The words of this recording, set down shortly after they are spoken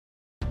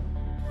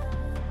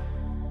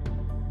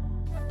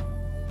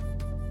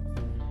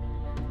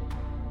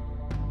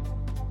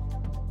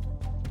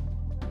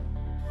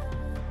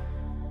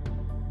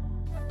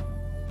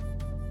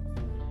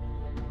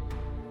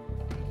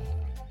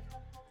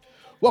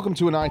Welcome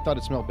to an I Thought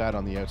It Smelled Bad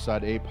on the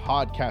Outside, a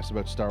podcast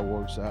about Star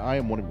Wars. I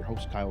am one of your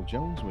hosts, Kyle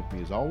Jones. With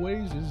me, as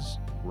always, is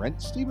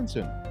Brent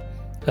Stevenson.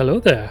 Hello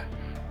there.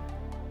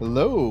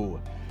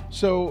 Hello.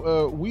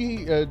 So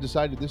we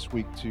decided this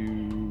week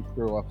to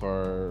throw up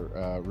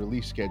our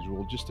release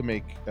schedule just to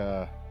make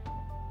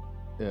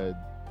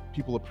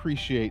people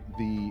appreciate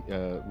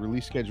the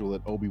release schedule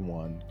that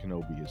Obi-Wan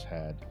Kenobi has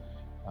had.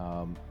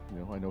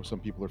 I know some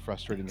people are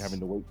frustrated having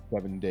to wait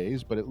 7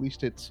 days, but at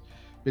least it's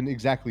been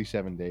exactly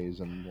 7 days,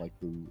 unlike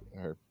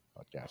our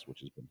podcast, which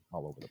has been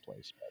all over the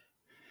place.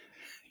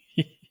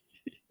 But,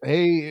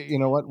 hey, you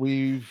know what?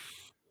 We're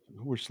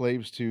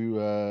slaves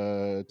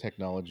to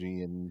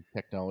technology, and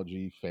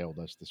technology failed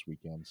us this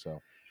weekend. So,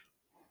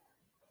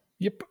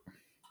 Yep.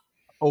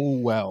 oh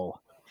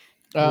well.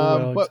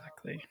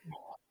 Exactly.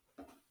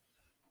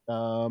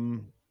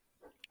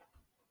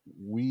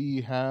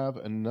 We have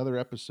another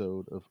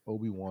episode of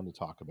Obi-Wan to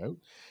talk about.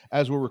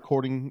 As we're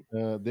recording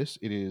this,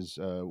 it is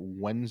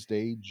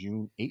Wednesday,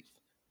 June 8th.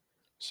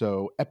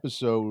 So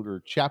episode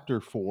or chapter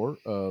 4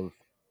 of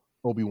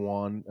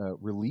Obi-Wan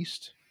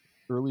released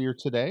earlier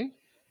today.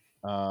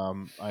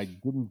 I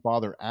didn't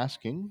bother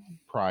asking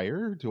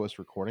prior to us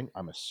recording.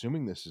 I'm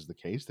assuming this is the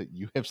case that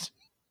you have seen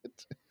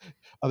it.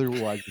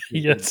 Otherwise, this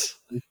has Yes.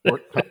 been a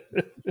short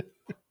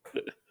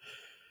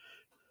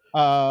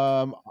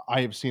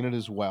I have seen it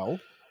as well.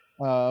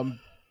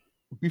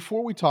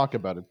 Before we talk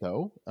about it,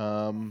 though,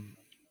 I'm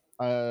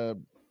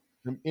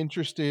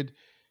interested.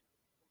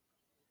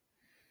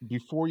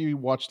 Before you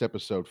watched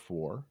episode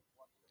 4,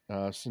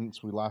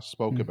 since we last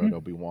spoke about Mhm.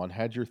 Obi-Wan,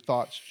 had your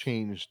thoughts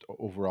changed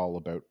overall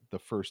about the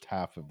first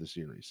half of the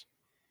series?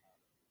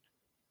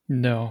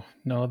 No,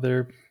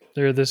 they're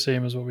the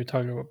same as what we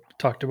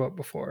talked about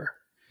before.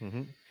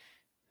 Mm-hmm.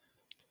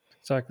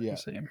 Exactly the Yeah.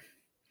 same.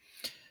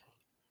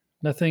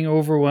 Nothing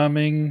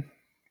overwhelming.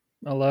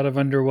 A lot of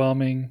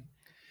underwhelming.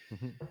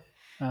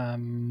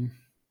 Mm-hmm.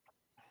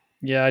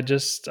 Yeah,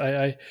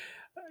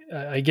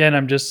 again,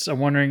 I'm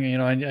wondering.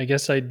 I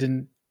guess I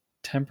didn't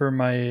temper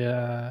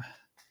my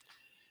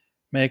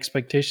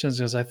expectations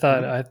because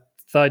Mm-hmm. I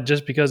thought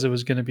just because it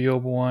was going to be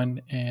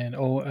Obi-Wan and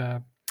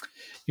Ewan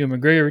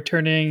McGregor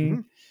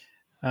returning,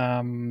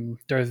 Mm-hmm.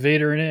 Darth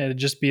Vader in it, it'd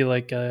just be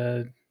like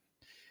I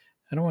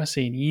don't want to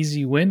say an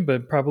easy win,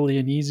 but probably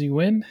an easy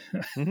win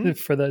Mm-hmm.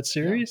 for that Yeah.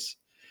 series.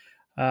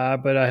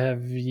 But I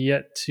have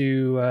yet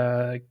to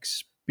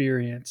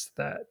experience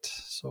that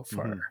so Mm-hmm.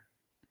 far.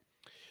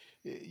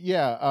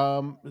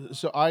 Yeah.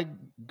 So I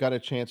got a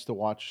chance to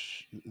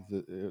watch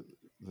the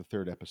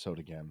third episode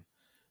again,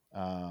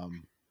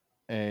 um,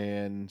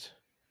 and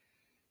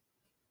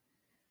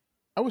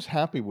I was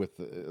happy with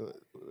the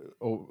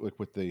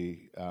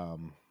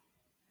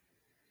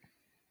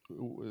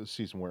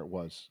season where it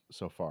was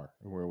so far,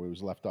 where we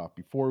was left off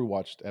before we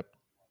watched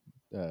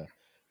uh,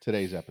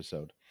 today's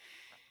episode.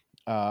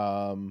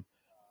 Um,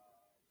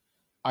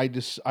 I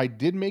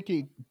did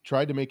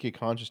tried to make a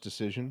conscious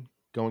decision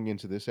going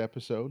into this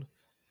episode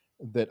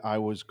that I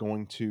was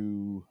going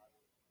to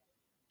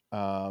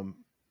um,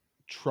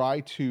 try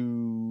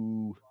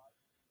to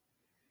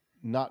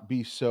not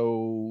be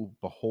so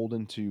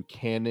beholden to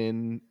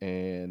canon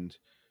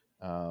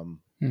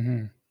um,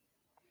 Mm-hmm.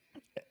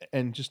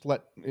 and just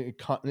let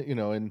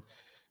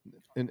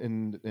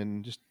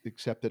and just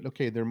accept that,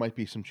 okay, there might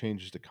be some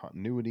changes to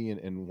continuity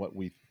and what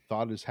we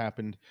thought has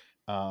happened.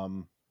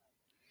 Um,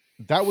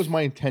 that was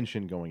my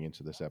intention going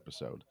into this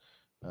episode.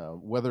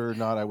 Whether or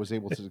not I was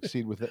able to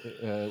succeed with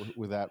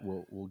that,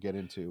 we'll get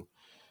into.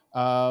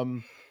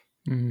 Um,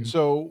 Mm-hmm.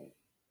 so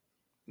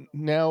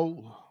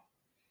now,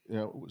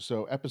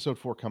 so episode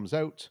 4 comes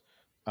out.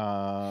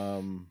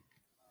 Um,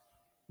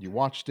 you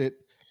watched it.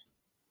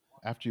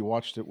 After you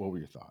watched it, what were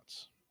your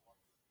thoughts?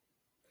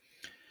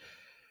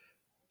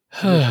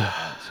 Initial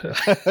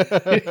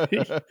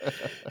thoughts.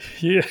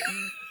 Yeah.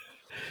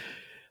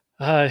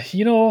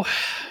 You know,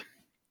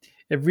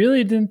 it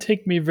really didn't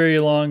take me very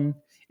long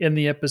in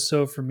the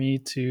episode for me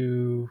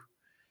to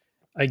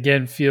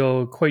again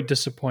feel quite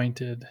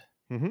disappointed.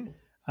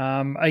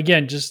 Hmm.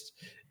 Again, just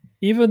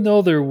even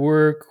though there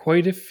were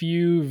quite a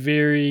few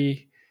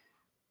very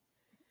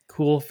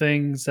cool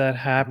things that Hmm.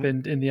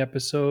 happened in the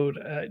episode,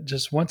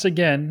 just once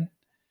again,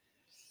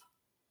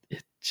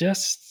 it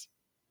just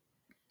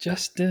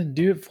didn't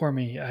do it for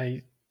me.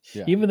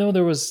 Yeah. Even though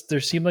there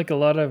seemed like a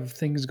lot of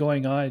things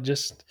going on,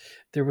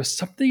 there was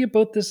something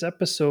about this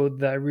episode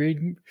that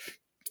really,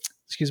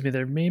 excuse me,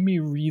 that made me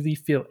really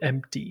feel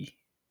empty.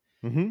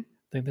 Hmm.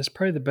 I think that's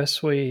probably the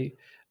best way,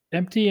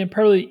 empty and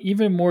probably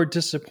even more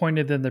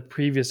disappointed than the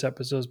previous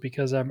episodes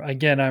because and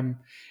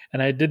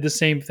I did the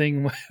same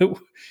thing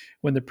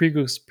when the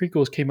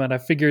prequels came out. I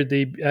figured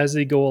as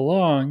they go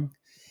along,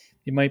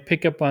 they might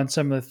pick up on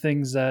some of the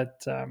things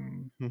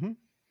Hmm.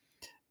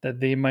 that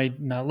they might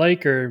not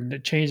like or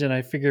change. And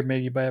I figured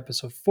maybe by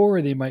episode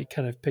 4, they might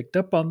kind of picked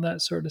up on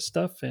that sort of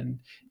stuff. And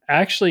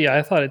actually,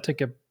 I thought it took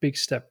a big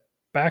step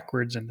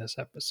backwards in this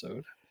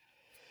episode.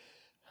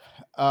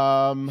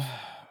 Um,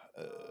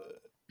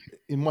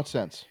 in what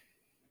sense?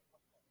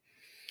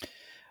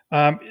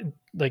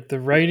 like the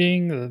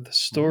writing, the Hmm.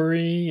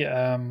 story,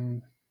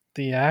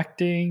 the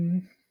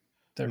acting,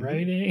 the Hmm.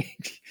 writing,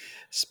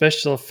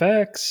 special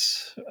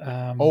effects.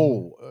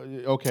 Oh,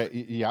 okay,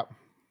 yeah,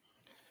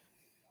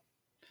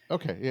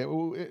 okay, yeah,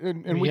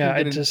 and we Yeah, can I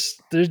get in.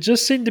 just there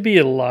just seemed to be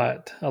a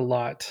lot.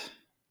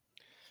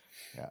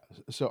 Yeah,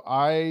 so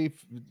I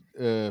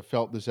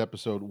felt this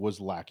episode was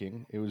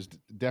lacking. It was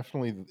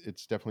definitely,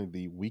 it's definitely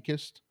the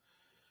weakest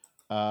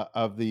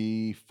of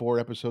the four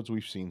episodes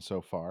we've seen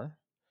so far.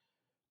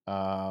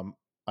 Um,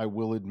 I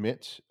will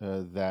admit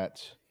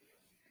that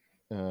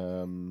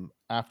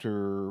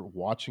after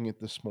watching it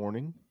this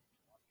morning,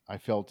 I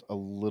felt a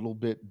little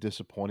bit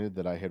disappointed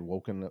that I had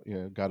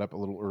got up a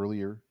little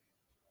earlier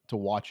to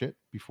watch it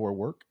before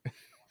work,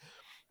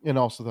 and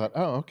also thought,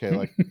 oh, okay,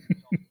 like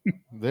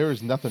there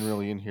is nothing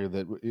really in here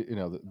that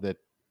that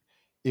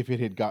if it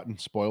had gotten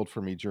spoiled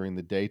for me during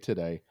the day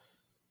today,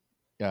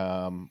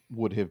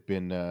 would have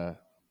been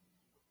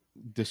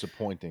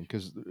disappointing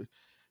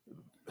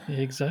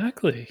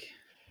Exactly.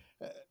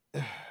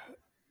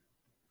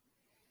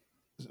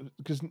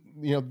 because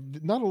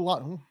not a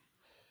lot,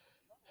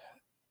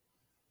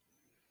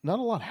 not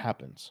a lot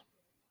happens.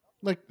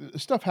 Like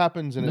stuff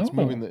happens and it's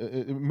moving No.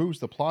 it moves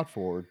the plot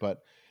forward,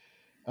 but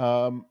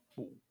um,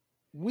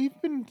 we've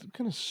been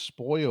kind of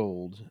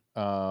spoiled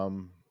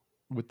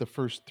with the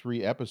first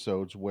three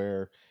episodes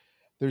where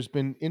there's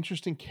been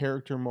interesting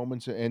character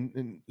moments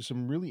and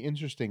some really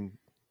interesting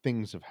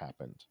things have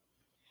happened.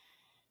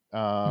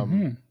 Um,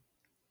 Hmm.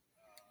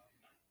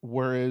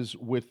 Whereas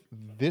with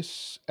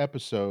this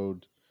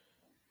episode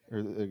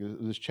or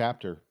this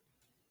chapter,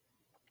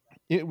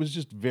 it was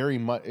just very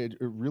much. It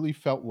really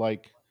felt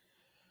like,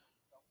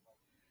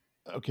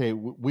 okay,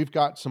 we've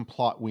got some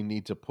plot we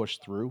need to push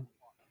through.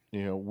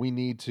 We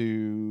need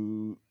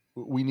to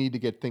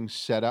get things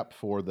set up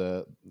for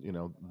the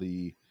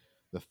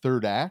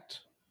third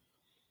act.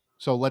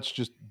 So let's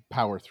just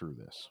power through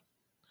this.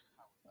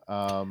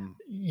 Um,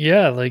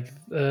 Yeah, like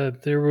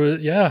there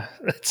was. Yeah,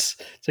 that's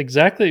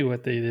exactly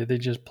what they did. They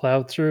just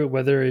plowed through it,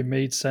 whether it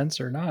made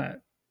sense or not.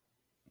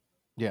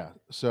 yeah.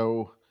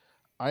 So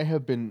I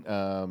have been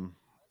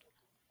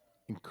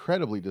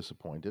incredibly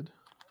disappointed.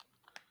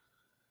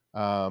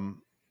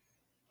 Um,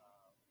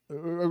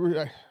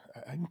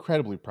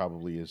 Incredibly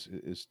probably is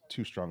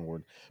too strong a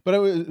word, but I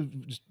was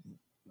just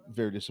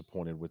very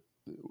disappointed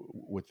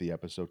with the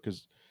episode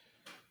because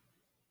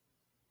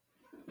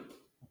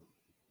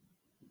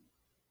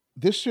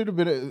this should have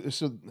been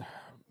so.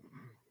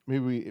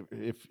 Maybe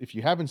if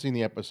you haven't seen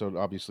the episode,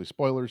 obviously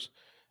spoilers.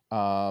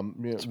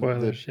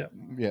 Spoilers.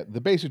 Yeah.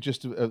 The basic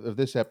gist of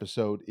this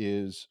episode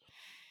is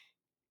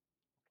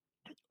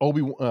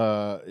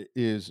Obi-Wan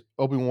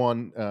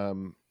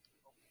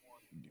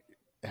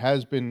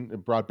has been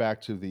brought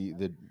back to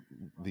the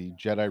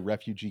Jedi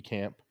refugee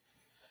camp.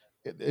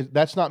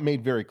 That's not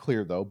made very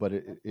clear though, but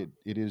it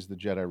is the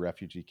Jedi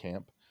refugee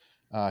camp.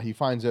 He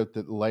finds out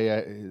that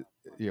Leia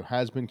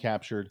has been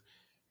captured,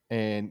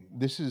 and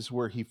this is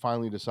where he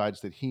finally decides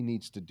that he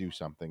needs to do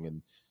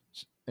something,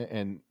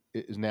 and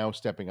is now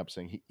stepping up,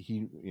 saying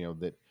he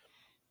that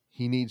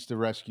he needs to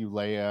rescue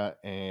Leia,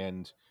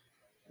 and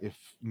if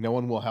no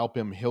one will help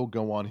him, he'll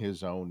go on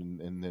his own,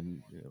 and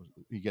then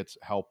he gets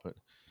help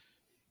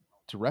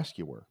to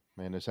rescue her,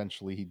 and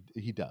essentially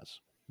he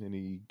does, and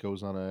he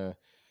goes on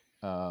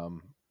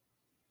um,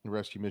 a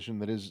rescue mission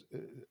that is,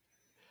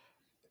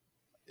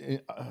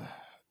 uh,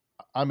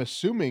 I'm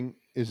assuming,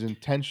 is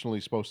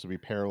intentionally supposed to be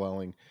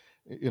paralleling,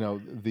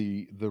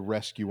 the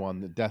rescue on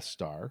the Death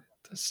Star.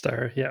 The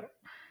star. Yeah.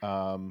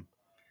 Um,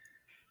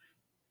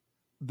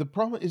 the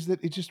problem is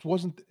that it just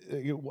wasn't.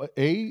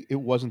 It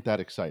wasn't that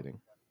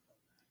exciting.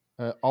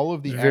 All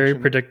of It's the very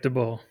action,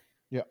 predictable.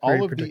 yeah,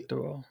 Very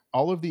predictable.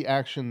 all of the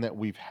action that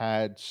we've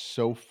had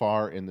so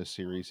far in the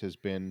series has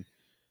been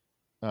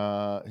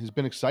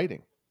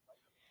exciting.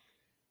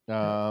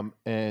 Yeah.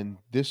 And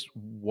this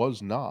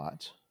was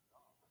not.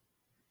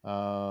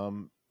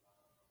 Um,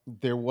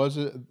 there was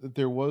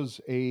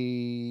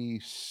a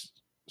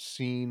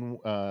scene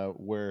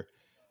where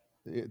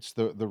it's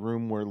the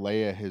room where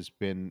Leia has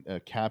been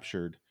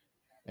captured,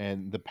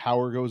 and the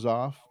power goes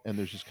off, and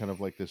there's just kind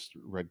of like this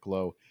red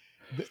glow.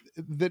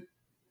 That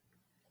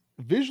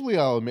visually,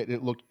 I'll admit,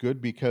 it looked good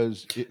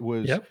because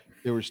Yep.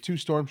 there was two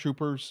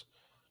stormtroopers,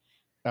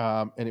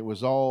 and it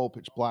was all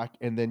pitch black,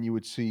 and then you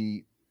would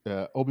see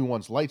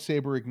Obi-Wan's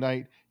lightsaber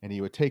ignite, and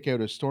he would take out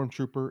a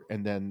stormtrooper,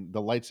 and then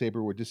the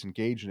lightsaber would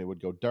disengage, and it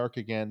would go dark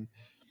again.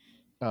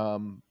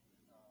 Um,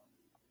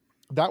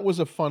 that was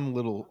a fun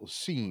little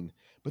scene,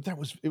 but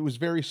it was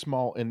very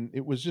small, and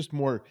it was just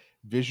more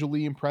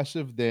visually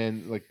impressive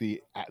than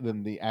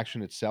than the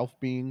action itself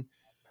being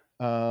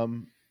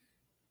um,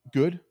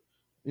 good.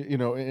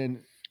 And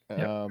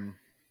Yep. um,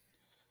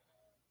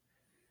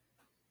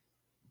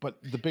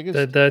 but the That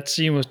biggest, that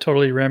scene was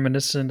totally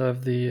reminiscent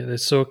of the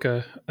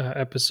Ahsoka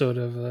episode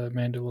of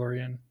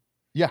Mandalorian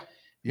yeah, when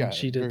yeah,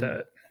 she did very.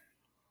 that.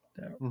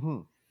 Yeah. Hmm.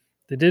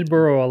 They did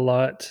borrow a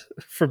lot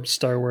from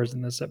Star Wars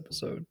in this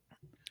episode.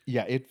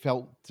 Yeah, it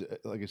felt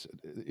like I said.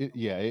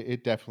 Yeah,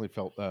 it definitely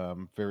felt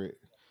very.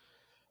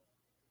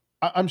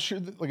 I'm sure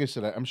that, like I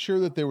said, I'm sure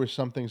that there were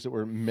some things that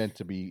were meant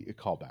to be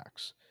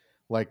callbacks,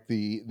 like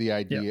the Yep,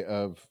 idea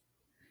of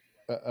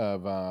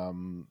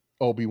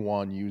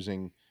Obi-Wan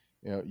using,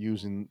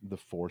 using the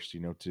Force,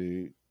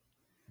 to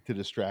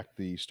distract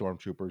the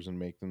stormtroopers and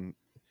make them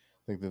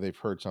think that they've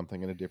heard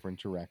something in a different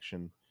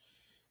direction.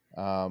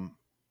 Um,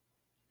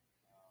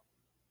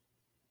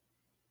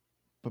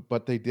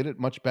 but they did it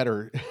much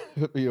better,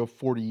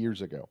 40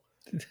 years ago.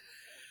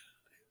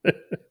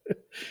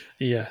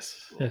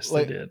 yes, yes, they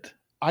Like did.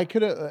 I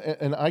could,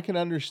 and I can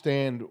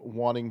understand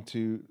wanting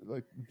to,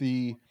 like,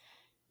 the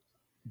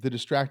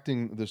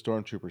distracting the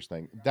stormtroopers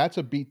thing. That's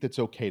a beat that's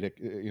okay to,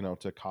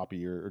 to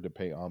copy, or to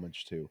pay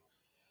homage to.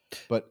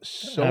 But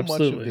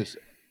Absolutely.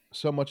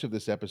 so much of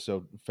this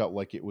episode felt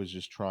like it was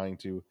just trying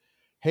to,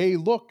 hey,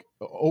 look,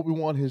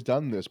 Obi-Wan has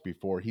done this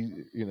before.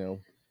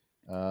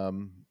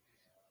 Um,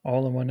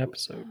 All in one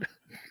episode.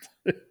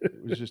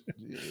 it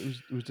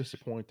was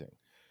disappointing.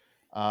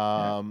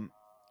 Yeah. Um,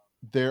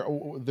 there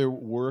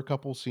were a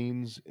couple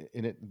scenes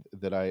in it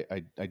that I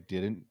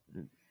didn't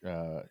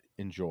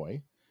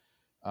enjoy.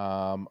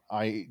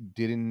 I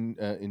didn't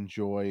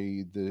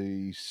enjoy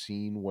the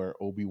scene where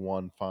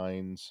Obi-Wan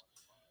finds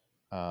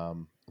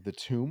the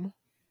tomb.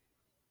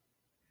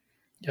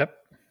 Yep.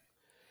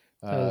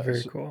 That was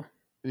very So, cool.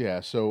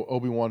 yeah, so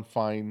Obi-Wan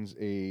finds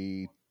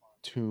a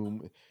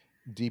tomb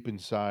deep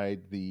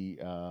inside the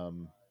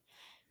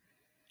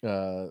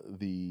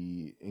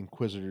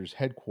Inquisitor's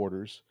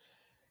headquarters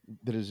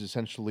that is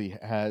essentially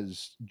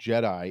has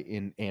Jedi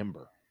in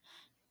amber.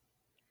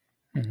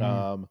 Hmm.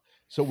 Um,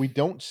 so we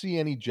don't see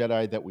any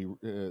Jedi that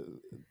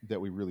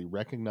we really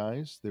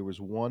recognize. There was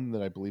one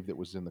that I believe that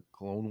was in the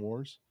Clone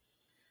Wars,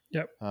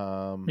 Yep.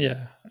 um,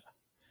 Yeah.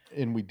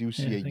 and we do Yeah,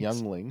 see I a think so.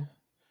 youngling.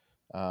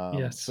 But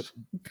Yes.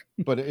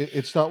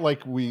 it's not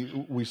like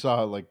we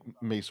saw like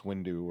Mace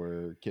Windu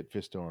or Kit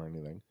Fisto or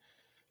anything.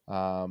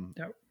 Um,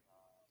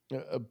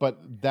 Yep.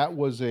 but that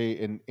was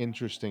a an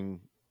interesting.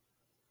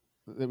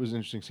 It was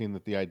interesting seeing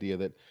that the idea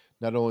that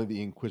not only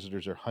the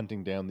Inquisitors are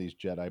hunting down these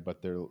Jedi,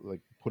 but they're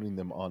like putting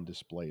them on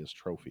display as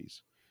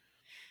trophies.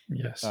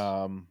 Yes.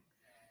 Um,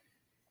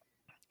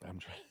 I'm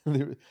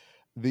trying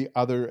the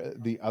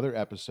other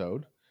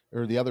episode,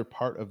 or the other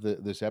part of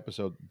this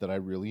episode that I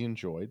really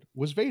enjoyed,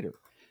 was Vader.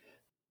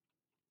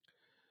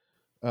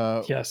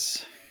 Uh,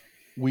 Yes.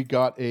 we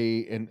got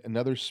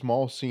another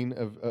small scene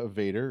of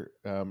Vader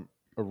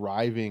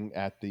arriving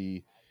at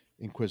the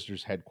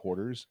Inquisitor's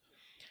headquarters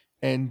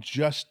and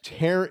just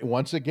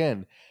once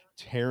again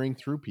tearing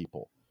through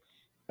people.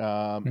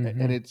 And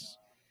Hmm.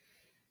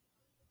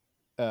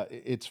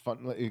 it's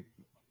fun.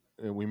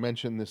 We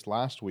mentioned this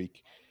last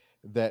week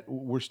that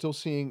we're still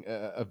seeing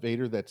a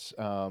Vader that's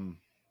a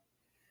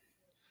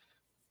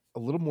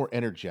little more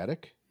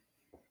energetic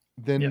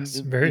Yes.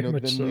 than Very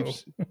much than so.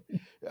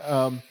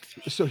 um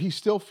so he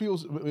still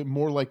feels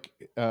more like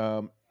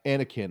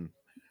Anakin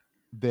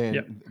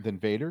Yep. than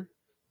Vader,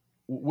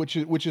 which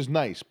is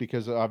nice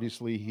because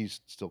obviously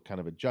he's still kind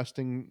of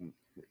adjusting,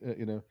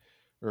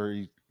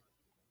 or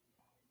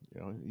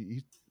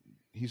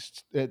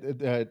he's at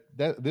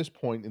this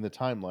point in the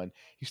timeline,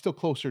 he's still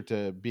closer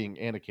to being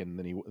Anakin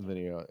than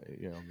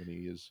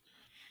he is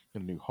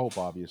in New Hope,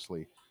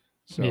 obviously.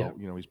 Yeah.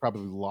 So he's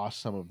probably lost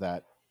some of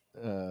that,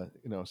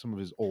 some of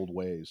his old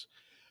ways.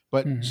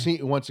 But Hmm.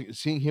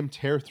 seeing him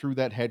tear through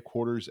that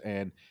headquarters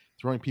and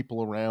throwing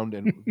people around,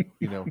 and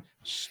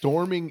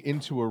storming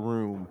into a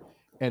room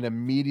and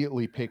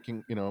immediately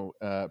picking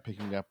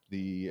up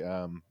the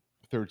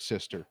third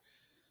sister,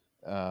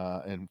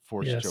 and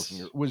force choking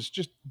her, Yes. was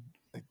just,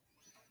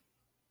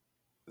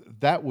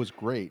 that was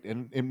great.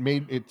 And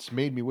it's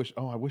made me wish,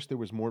 oh, I wish there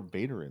was more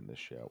Vader in this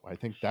show. I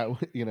think that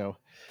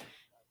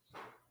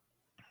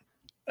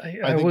I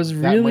think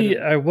that might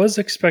have. I was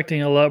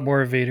expecting a lot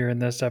more Vader in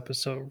this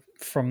episode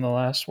from the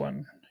last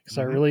one because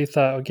I Mhm. really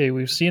thought, okay,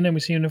 we've seen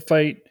him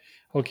fight.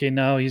 Okay,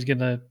 now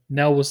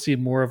we'll see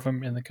more of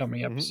him in the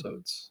coming Mhm.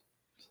 episodes.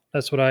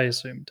 That's what I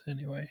assumed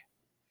anyway.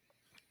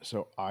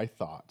 So I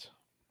thought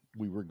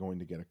we were going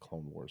to get a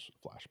Clone Wars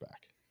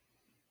flashback.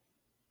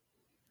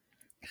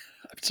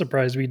 I'm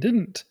surprised we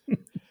didn't.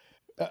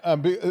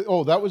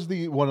 Oh, that was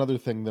the one other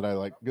thing that I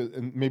like,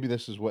 and maybe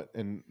this is what,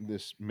 and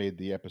this made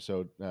the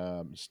episode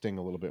sting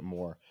a little bit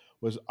more.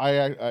 Was I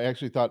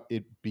actually thought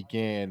it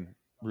began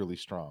really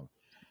strong.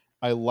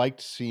 I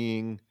liked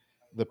seeing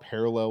the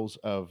parallels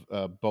of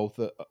both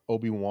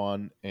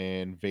Obi-Wan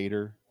and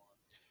Vader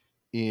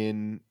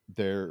in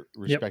their Yep.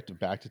 respective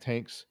back to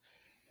tanks,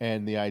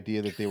 and the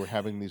idea that they were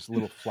having these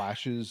little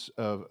flashes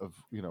of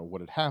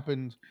what had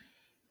happened.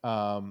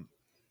 Um,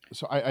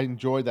 so I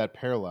enjoyed that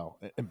parallel,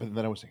 but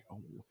then I was like, oh,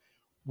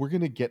 we're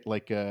gonna get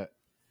like a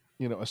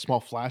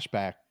small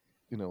flashback,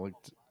 like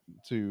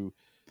to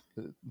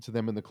to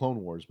them in the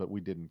Clone Wars, but we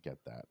didn't get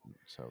that,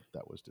 so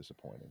that was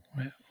disappointing.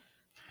 Yeah,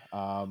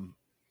 Um,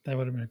 that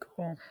would have been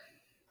cool.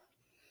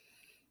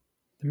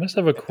 They must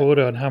have a eh, eh,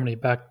 quota on how many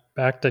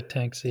back to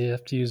tanks they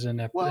have to use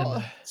in well,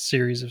 a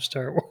series of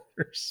Star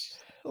Wars.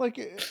 like,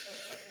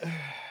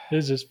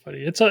 It's just funny.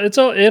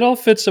 It all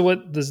fits to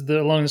what this,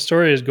 the along the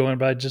story is going,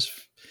 but I just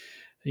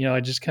I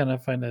just kind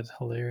of find it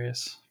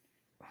hilarious.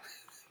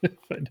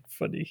 Find it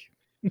funny.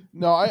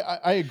 No,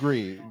 I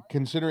agree.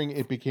 Considering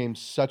it became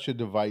such a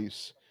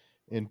device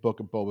in Book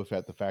of Boba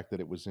Fett, the fact that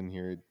it was in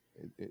here,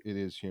 it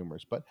is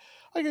humorous. But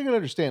I can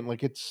understand,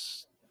 like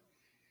it's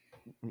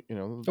you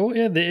know, Oh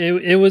yeah,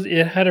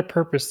 it had a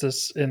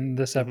purpose in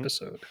this mhm,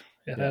 episode.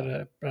 It had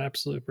yeah, an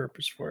absolute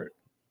purpose for it.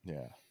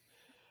 yeah.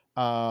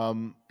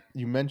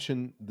 You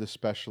mentioned the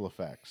special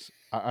effects.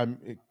 I'm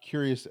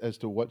curious as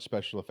to what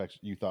special effects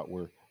you thought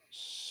were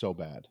so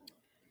bad.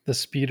 The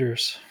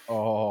speeders.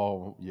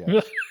 Oh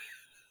yes,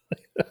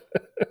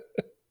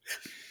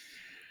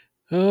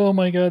 Oh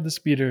my god, the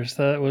speeders.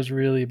 That was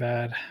really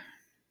bad.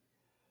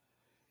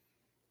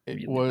 it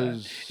Really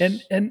bad. And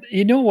was. and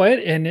you know what?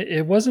 And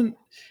it wasn't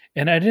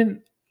and I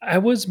didn't I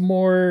was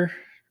more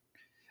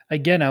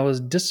again, I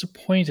was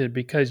disappointed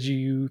because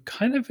you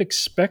kind of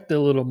expect a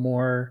little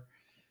more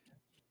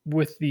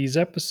with these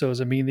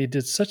episodes. I mean, they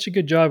did such a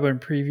good job on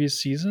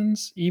previous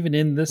seasons, even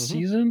in this Hmm.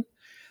 season,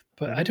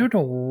 but I Hmm. don't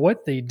know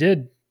what they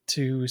did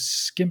to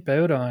skimp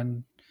out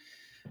on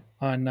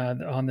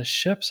the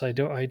ships. I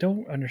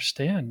don't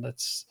understand.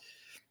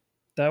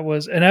 That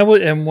was and I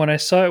would and when I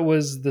saw it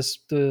was this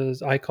the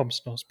ICOM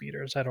snow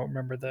speeders. I don't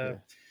remember the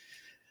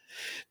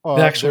Yeah.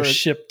 the actual They're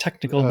ship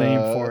technical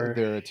name for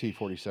they're a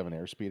T-47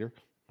 airspeeder.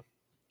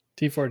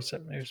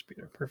 T-47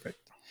 airspeeder. Perfect.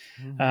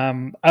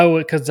 Hmm. I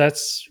would because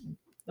that's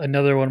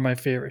another one of my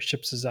favorite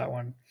ships. Is that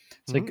one?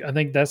 It's like Hmm. I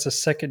think that's the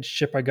second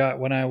ship I got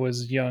when I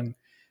was young.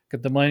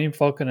 Got the Millennium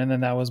Falcon, and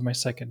then that was my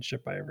second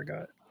ship I ever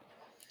got.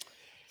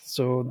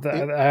 So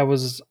It. I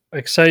was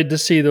excited to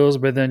see those,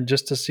 but then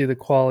just to see the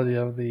quality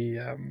of the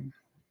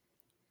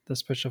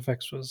special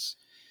effects was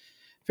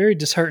very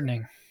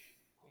disheartening.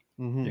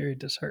 Hmm. Very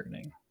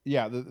disheartening.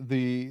 Yeah,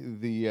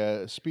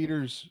 the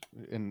speeders,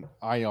 and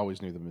I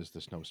always knew them as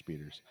the snow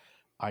speeders.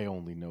 I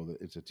only know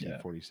that it's a Yeah.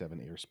 T-47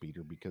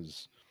 airspeeder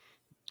because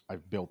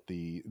I've built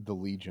the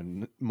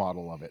Legion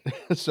model of it.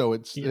 So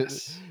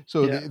Yes.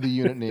 so Yeah. the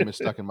unit name is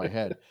stuck in my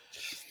head.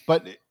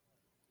 But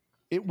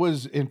it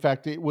was, in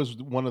fact, it was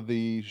one of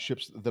the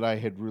ships that I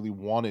had really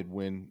wanted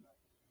when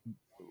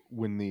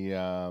the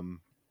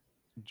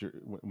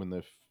when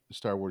the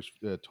Star Wars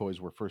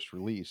toys were first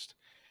released,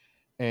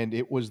 and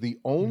it was the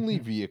only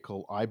Hmm.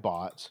 vehicle I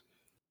bought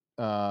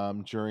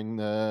during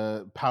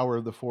the Power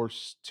of the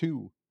Force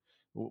 2,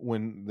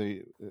 when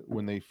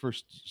they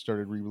first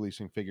started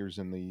re-releasing figures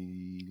in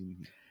the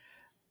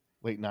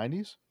late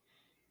 90s.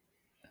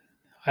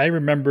 I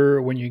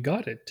remember when you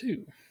got it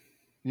too.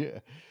 Yeah.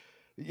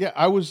 Yeah,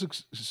 I was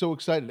so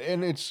excited,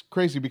 and it's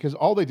crazy because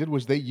all they did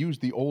was they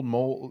used the old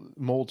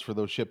molds for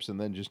those ships, and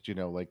then just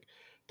like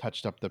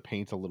touched up the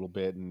paint a little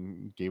bit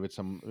and gave it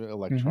some Hmm.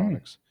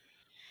 electronics.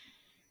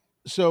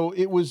 So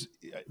it was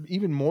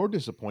even more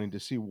disappointing to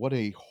see what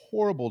a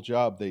horrible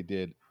job they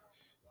did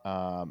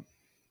um,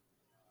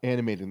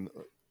 animating.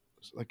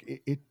 Like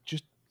it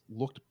just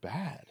looked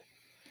bad,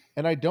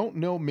 and I don't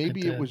know. It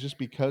Maybe it did. was just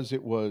because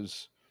it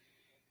was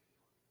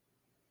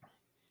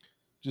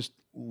just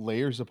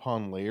layers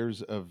upon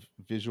layers of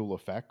visual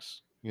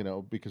effects.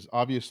 Because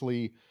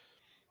obviously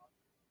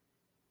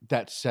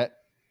that set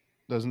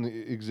doesn't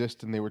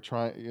exist, and they were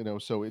trying.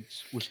 So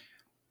it's was.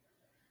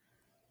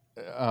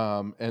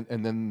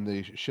 And then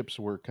the ships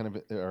were kind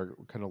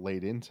of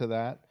laid into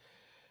that.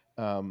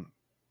 Um,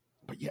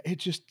 but yeah, it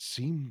just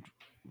seemed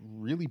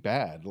really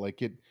bad.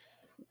 Like it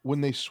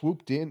when they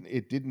swooped in,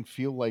 it didn't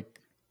feel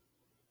like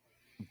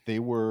they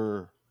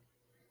were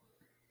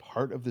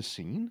part of the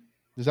scene.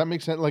 Does that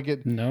make sense? Like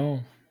it,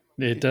 No,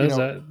 it you does.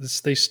 know,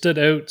 They stood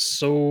out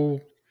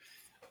so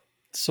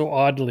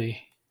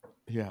oddly.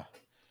 yeah.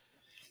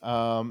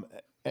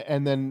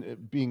 And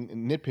then being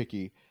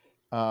nitpicky,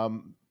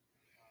 um,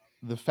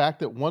 the fact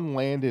that one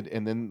landed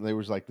and then there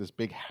was like this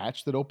big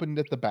hatch that opened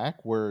at the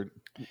back where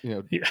you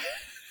know Yeah.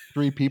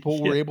 three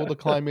people were Yeah. able to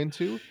climb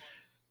into.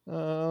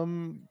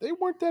 They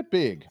weren't that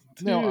big.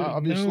 Now, Dude, no.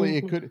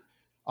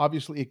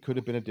 obviously it could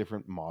have been a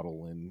different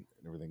model and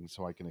everything,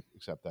 so I can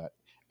accept that.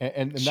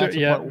 And Sure. that's a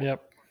part,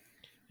 Yep.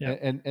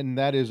 Yep. Yep. and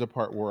that is a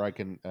part where I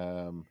can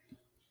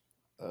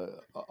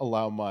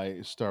allow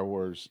my Star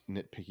Wars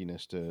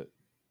nitpickiness to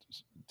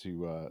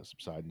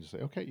subside and just say,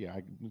 okay, yeah,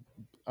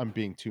 I'm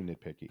being too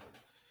nitpicky.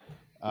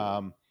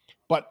 Um,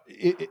 but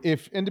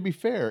if and to be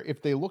fair,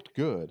 if they looked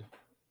good,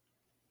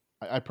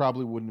 I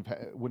probably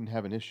wouldn't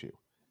have an issue.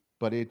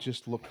 But it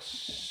just looked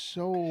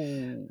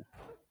so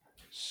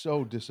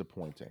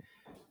disappointing.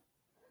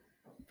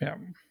 Yeah.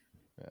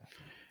 Yeah,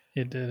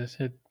 It did.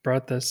 It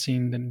brought that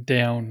scene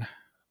down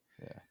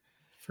yeah.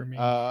 for me.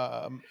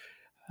 Um,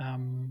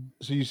 Um,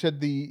 so you said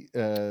the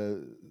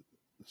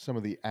some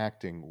of the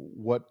acting.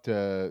 What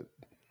stood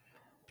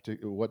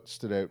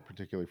out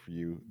particularly for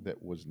you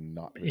that was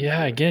not very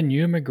yeah. good? Again,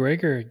 Ewan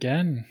McGregor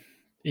again,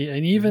 and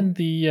Hmm. even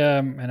the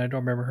and I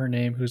don't remember her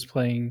name, who's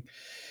playing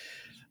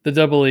the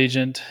double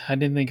agent. I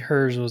didn't think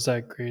hers was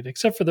that great,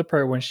 except for the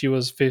part when she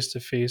was face to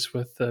face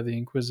with the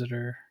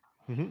Inquisitor.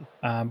 Hmm.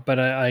 But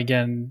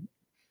again,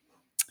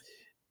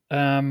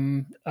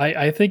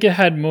 I think it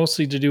had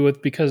mostly to do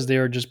with because they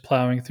were just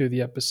plowing through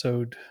the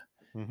episode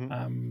Hmm.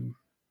 um,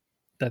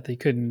 that they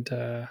couldn't.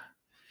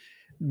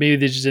 Maybe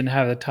they just didn't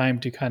have the time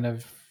to kind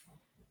of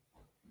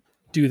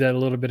do that a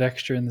little bit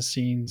extra in the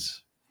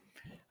scenes.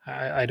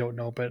 I don't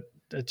know, but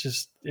it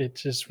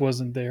just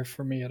wasn't there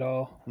for me at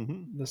all.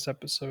 Hmm. This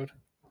episode.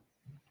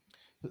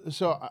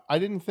 So I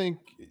didn't think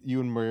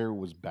Ewan Mayer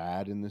was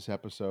bad in this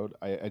episode.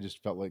 I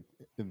just felt like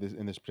in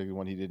this particular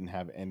one he didn't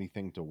have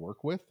anything to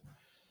work with.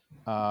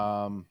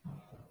 Um,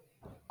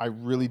 I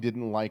really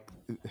didn't like.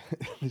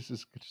 This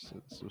is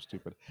so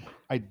stupid.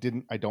 I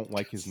don't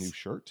like his new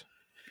shirt.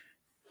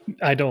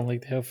 I don't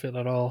like the outfit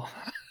at all.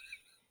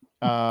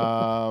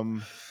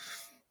 Um,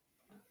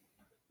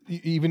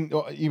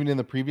 even in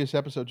the previous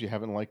episodes, you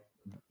haven't liked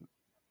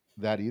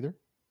that either, or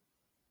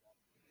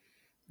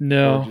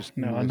No, just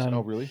in no, this. Oh,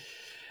 none. really?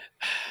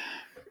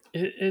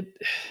 It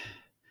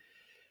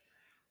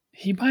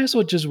he might as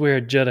well just wear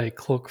a Jedi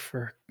cloak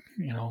for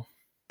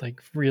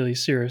like really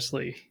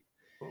seriously,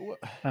 Wha-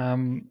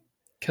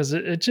 because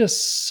it's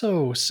just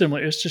so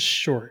similar. It's just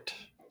short.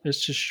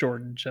 It's just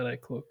short in Jedi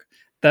cloak.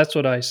 That's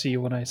what I see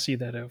when I see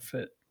that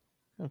outfit.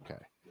 Okay,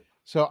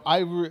 so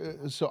I've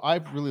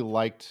really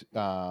liked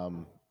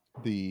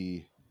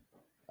the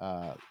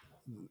uh,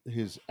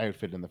 his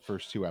outfit in the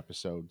first two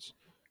episodes.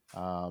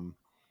 Um,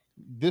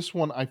 this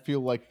one, I feel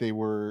like they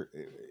were.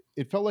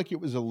 It felt like it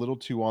was a little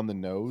too on the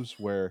nose.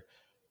 Where,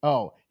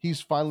 oh,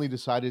 he's finally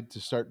decided to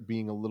start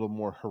being a little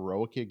more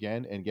heroic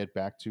again and get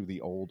back to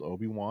the old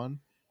Obi-Wan.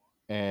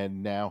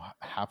 And now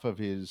half of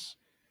his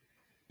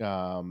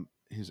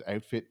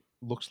outfit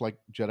looks like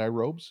Jedi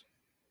robes.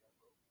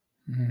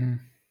 Hmm.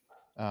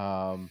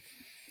 Um,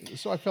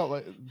 so I felt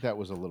like that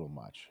was a little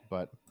much,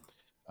 but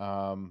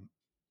um,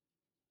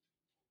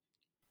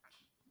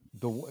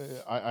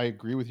 I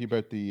agree with you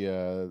about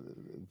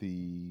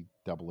the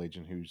double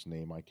agent whose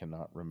name I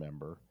cannot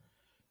remember.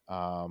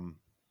 Um,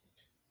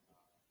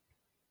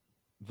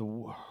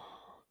 the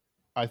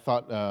I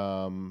thought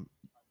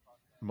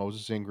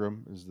Moses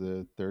Ingram is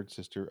the third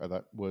sister. I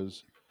thought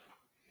was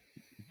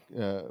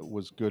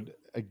good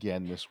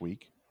again this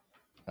week.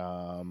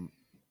 Um,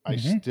 I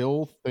Hmm.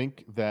 still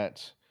think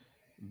that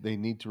they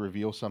need to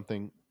reveal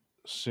something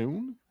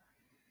soon.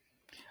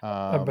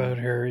 About Um,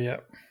 her, yeah,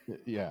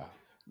 yeah,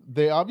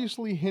 they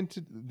obviously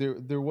hinted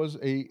there was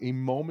a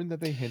moment that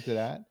they hinted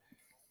at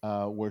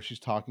where she's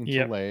talking to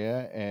yep,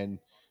 Leia and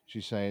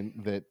she's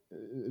saying that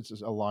it's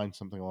just a line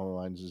something along the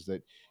lines is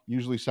that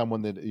usually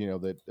someone that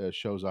that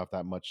shows off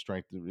that much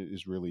strength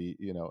is really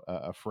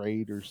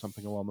afraid or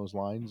something along those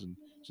lines and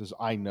says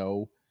I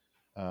know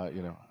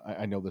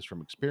I know this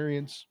from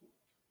experience,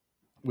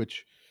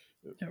 which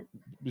uh, yep,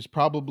 is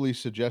probably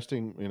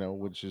suggesting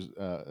which is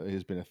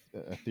has been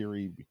a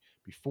theory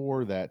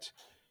before that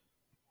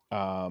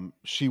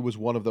she was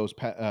one of those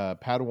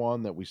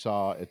Padawan that we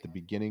saw at the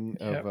beginning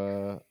yep, of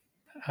the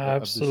season.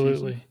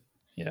 absolutely,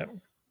 yeah,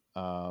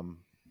 Um,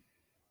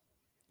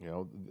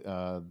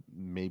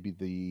 maybe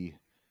the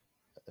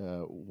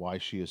why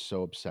she is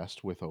so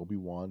obsessed with Obi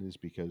Wan is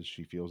because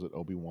she feels that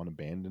Obi Wan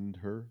abandoned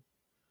her.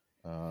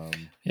 Um,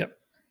 yep.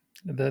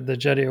 The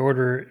Jedi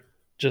Order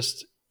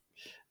just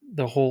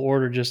the whole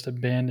order just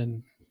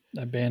abandoned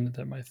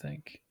them. I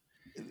think,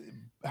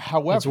 as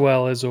however,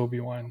 well as Obi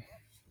Wan.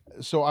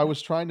 so I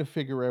was trying to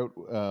figure out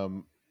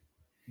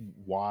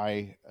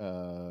why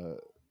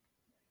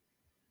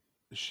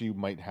she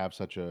might have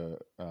such a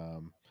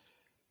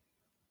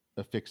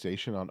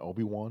fixation on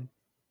Obi Wan,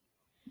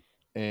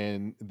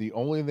 and the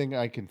only thing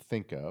I can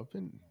think of,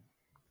 and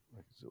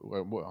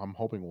I'm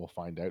hoping we'll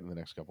find out in the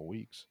next couple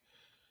weeks,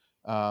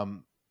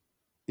 um,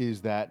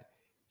 is that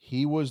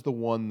he was the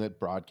one that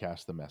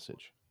broadcast the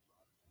message,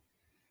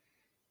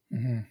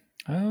 Hmm.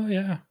 Oh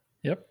yeah,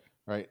 yep,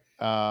 right?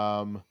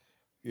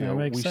 that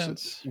makes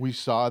sense. We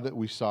saw this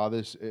we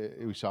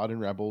saw it in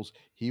Rebels.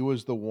 He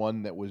was the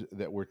one that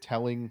were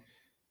telling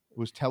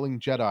was telling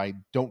Jedi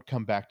don't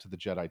come back to the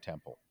Jedi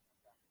Temple.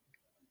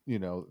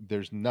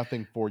 There's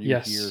nothing for you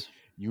here. Yes,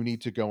 You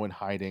need to go in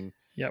hiding.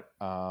 yep,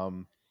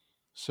 Um,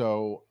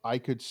 so I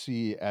could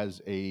see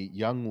as a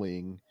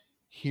youngling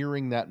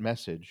hearing that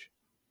message,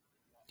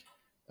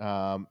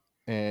 and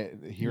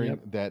hearing yep,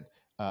 that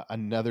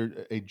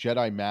another a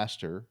Jedi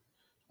Master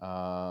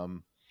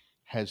um,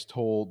 has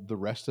told the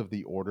rest of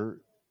the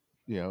Order,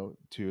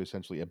 to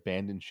essentially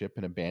abandon ship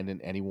and abandon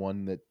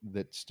anyone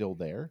that's still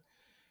there.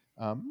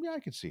 Yeah, I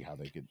could see how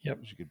yep.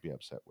 she could be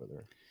upset with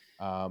her.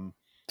 Um,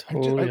 I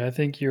just Totally. I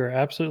think you're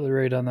absolutely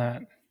right on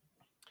that.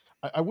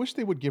 I wish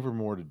they would give her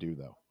more to do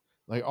though.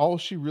 Like all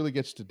she really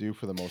gets to do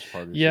for the most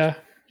part is Yeah,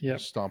 yep.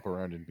 just stomp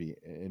around and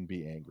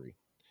be angry.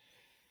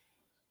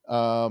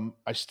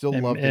 I still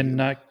And love the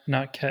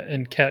not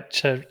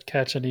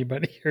catch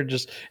anybody or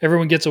just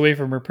everyone gets away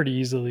from her pretty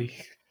easily.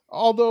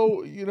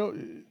 although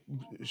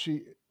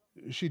she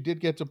she did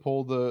get to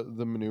pull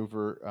the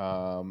maneuver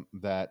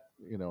that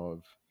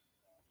of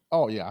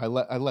oh yeah I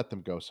let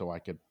them go so I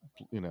could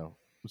you know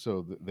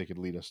they could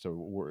lead us to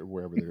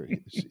wherever their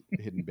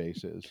hidden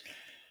base is,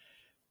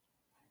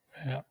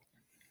 Yeah.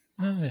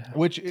 Oh yeah.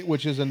 which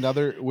is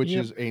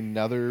Yep.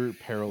 another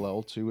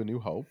parallel to A New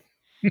Hope.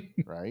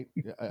 right?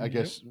 I Yep.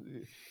 guess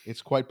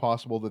it's quite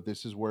possible that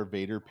this is where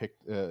Vader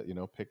picked,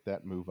 picked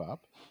that move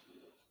up.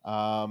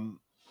 Um,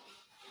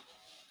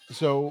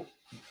 so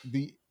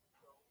the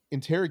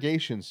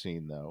interrogation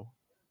scene, though,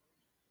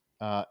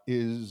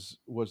 is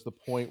was the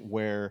point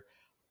where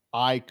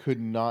I could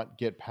not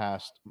get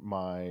past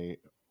my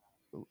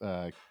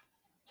uh,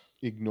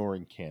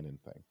 ignoring canon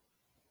thing.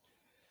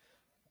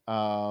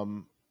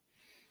 Um,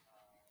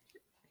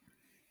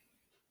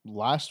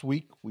 Last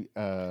week we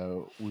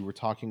were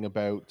talking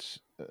about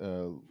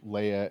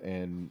Leia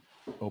and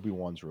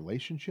Obi-Wan's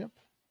relationship.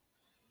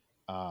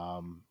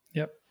 Um,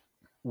 Yep.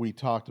 we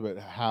talked about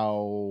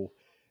how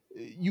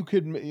you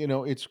could,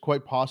 it's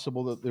quite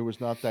possible that there was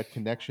not that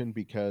connection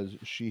because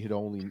she had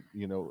only,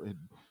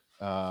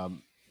 had,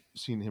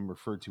 seen him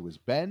referred to as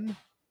Ben.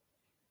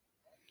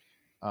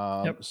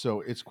 Yep.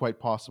 So it's quite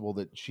possible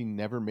that she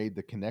never made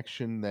the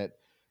connection that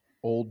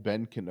old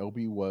Ben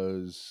Kenobi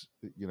was,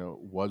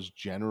 was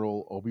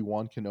General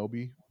Obi-Wan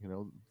Kenobi,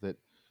 that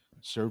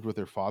served with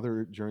her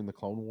father during the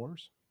Clone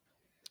Wars.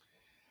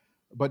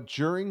 But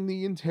during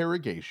the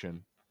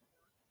interrogation,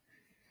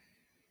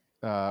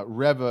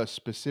 Reva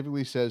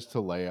specifically says to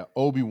Leia,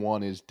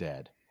 Obi-Wan is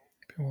dead.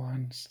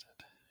 Obi-Wan instead.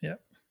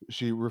 Yep.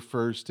 She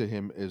refers to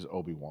him as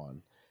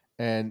Obi-Wan.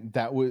 And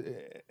that was,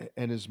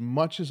 and as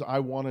much as I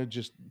want to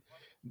just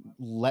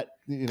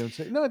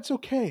say, no, it's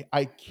okay,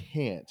 I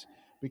can't,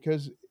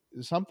 because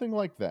something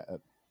like that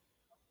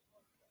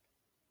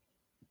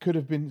could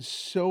have been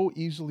so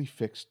easily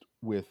fixed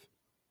with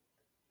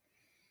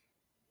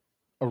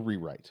a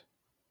rewrite.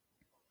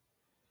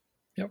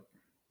 Yep.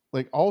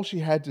 Like all she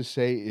had to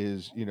say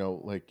is,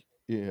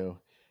 your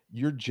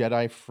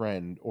Jedi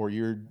friend or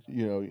your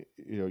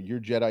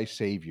Jedi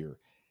savior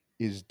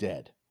is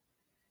dead.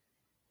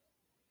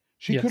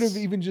 She could have Yes.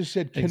 even just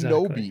said Exactly.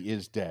 Kenobi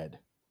is dead.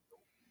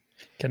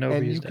 Kenobi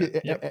And is you dead.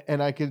 could Yep.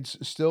 and I could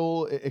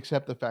still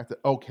accept the fact that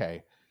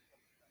okay,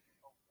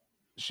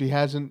 she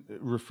hasn't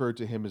referred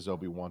to him as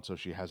Obi-Wan, so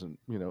she hasn't,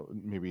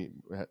 maybe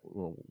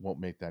won't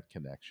make that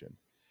connection.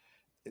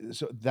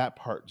 So that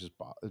part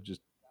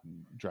just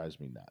drives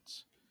me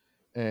nuts.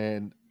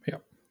 And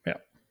Yep.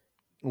 Yep.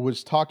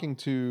 was talking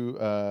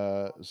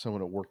to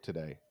someone at work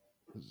today.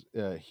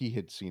 He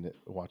had seen it,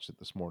 watched it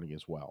this morning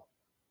as well,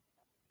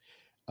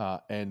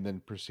 and then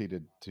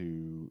proceeded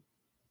to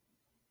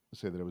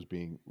say that it was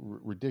being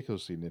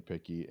ridiculously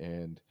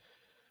nitpicky,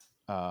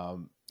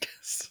 um,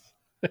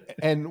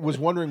 and was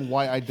wondering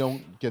why I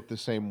don't get the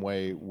same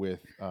way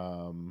with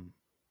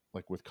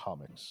like with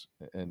comics,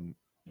 and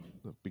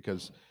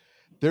because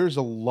there's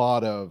a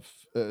lot of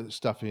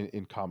stuff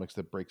in comics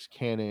that breaks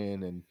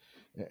canon,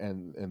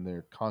 and they're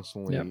Yep.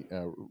 constantly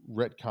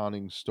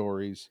retconning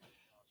stories.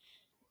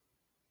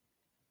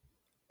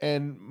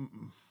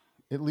 And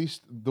at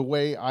least the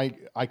way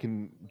I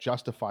can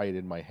justify it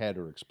in my head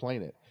or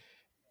explain it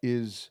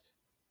is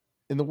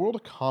in the world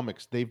of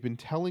comics they've been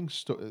telling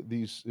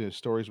these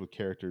stories with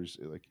characters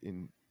like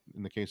in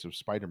the case of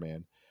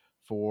Spider-Man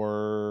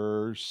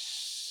for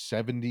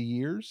 70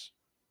 years,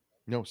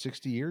 no,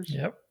 60 years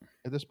Yep.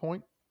 at this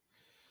point,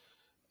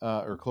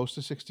 or close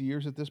to 60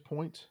 years at this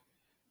point.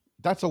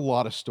 That's a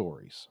lot of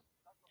stories.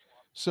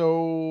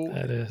 So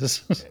That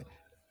is.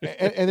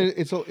 and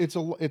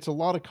it's a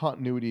lot of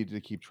continuity to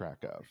keep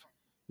track of,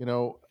 you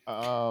know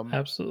um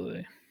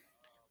Absolutely.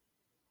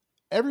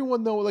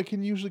 everyone though like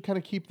can usually kind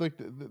of keep like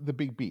the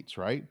big beats,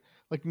 right?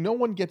 Like no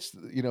one gets,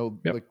 Yep.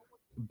 like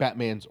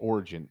Batman's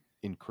origin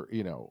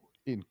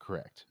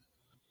incorrect.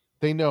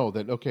 They know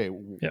that okay,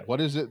 Yep.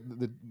 what is it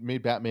that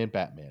made Batman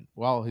Batman?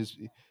 Well,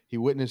 he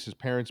witnessed his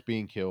parents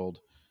being killed.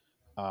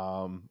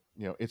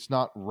 It's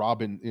not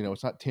Robin,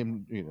 it's not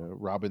Tim,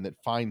 Robin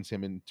that finds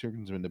him and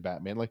turns him into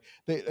Batman. Like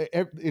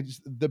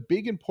it's the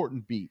big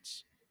important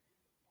beats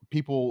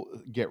people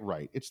get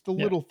right. It's the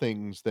Yep. little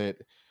things that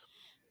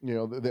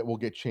that will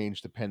get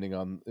changed depending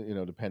on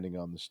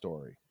the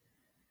story.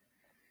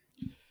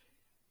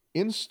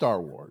 In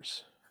Star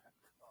Wars,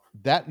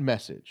 that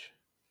message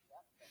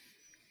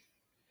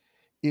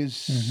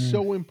is Hmm.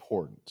 so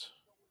important,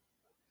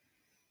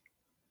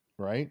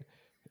 right?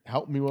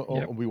 Help me,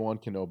 Yep. Obi-Wan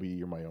Kenobi,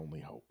 you're my only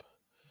hope.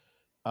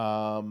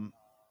 Um,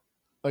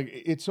 like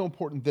it's so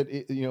important that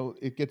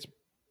it gets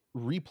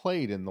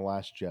replayed in The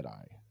Last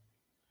Jedi,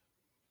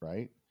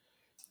 right?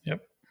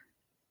 Yep.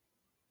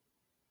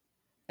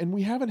 And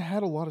we haven't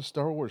had a lot of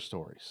Star Wars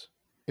stories.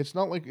 It's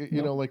not like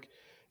Nope. like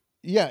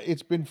yeah,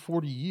 it's been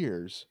 40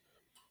 years,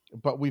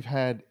 but we've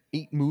had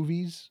 8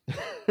 movies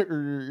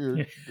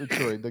or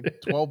sorry,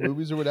 like 12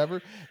 movies or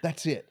whatever.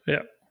 That's it.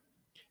 Yep.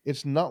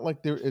 It's not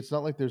like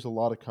there's a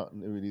lot of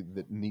continuity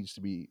that needs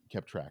to be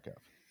kept track of.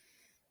 Yep.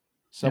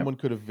 Someone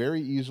could have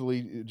very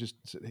easily just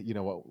said, "Hey, you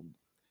know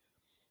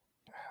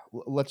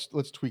what?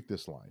 Let's tweak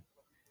this line."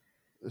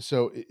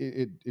 So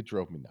it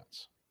drove me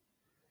nuts.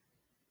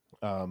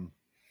 Um,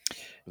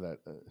 but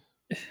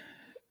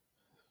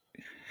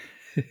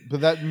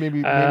that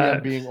maybe I'm Uh,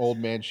 being old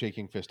man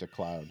shaking fist at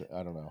cloud.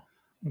 I don't know.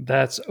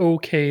 That's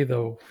okay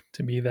though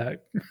to me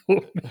that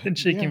and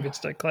shaking Yeah. fits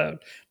that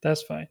cloud.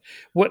 That's fine.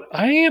 What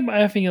I am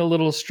having a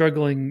little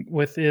struggling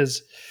with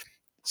is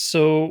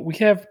so we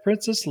have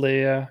Princess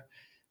Leia, Hmm.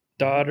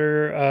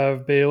 daughter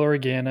of Bail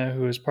Organa,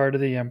 who is part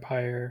of the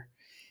Empire,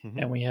 Hmm.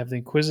 and we have the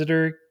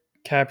Inquisitor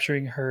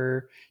capturing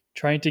her,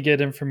 trying to get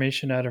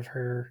information out of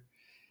her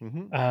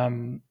Hmm.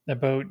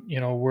 about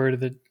where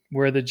the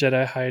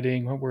Jedi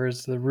hiding,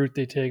 where's the route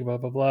they take, blah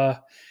blah blah.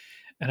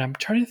 And I'm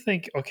trying to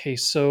think. Okay,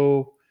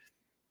 so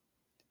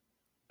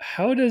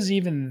how does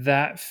even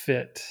that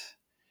fit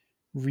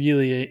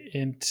really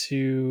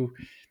into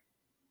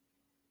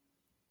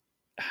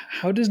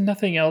how does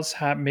nothing else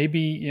happen?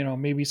 Maybe,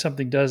 maybe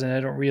something does and I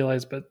don't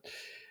realize, but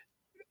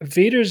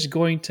Vader's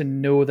going to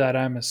know that,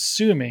 I'm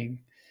assuming,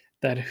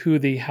 that who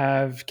they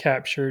have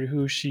captured,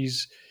 who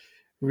she's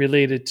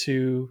related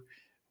to,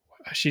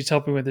 she's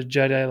helping with the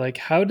Jedi. Like,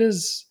 how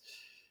does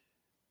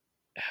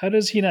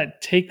he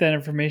not take that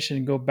information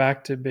and go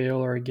back to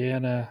Bail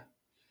Organa?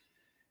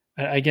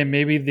 Again,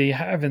 maybe they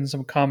have in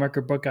some comic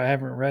or book I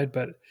haven't read,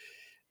 but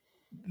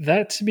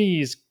that to me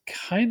is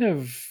kind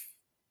of,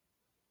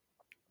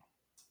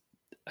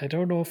 I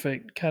don't know if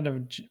it kind of,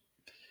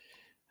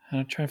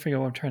 I'm trying to figure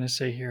out what I'm trying to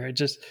say here.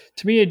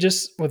 To me, it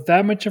just, with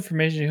that much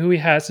information, who he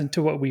has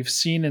into what we've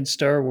seen in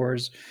Star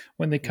Wars,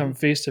 when they Hmm. come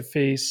face to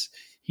face,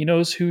 he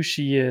knows who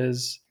she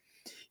is.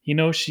 He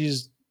knows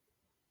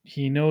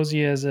he knows he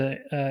has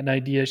an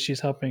idea she's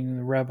helping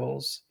the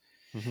rebels.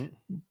 Hmm.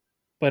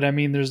 But I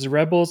mean, there's the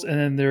rebels and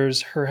then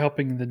there's her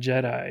helping the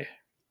Jedi.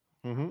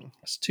 Hmm.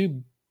 It's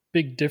two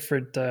big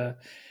different,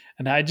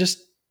 and I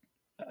just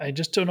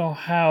don't know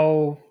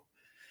how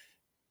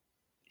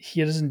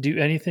he doesn't do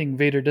anything.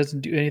 Vader doesn't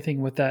do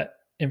anything with that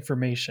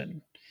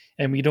information,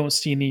 and we don't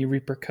see any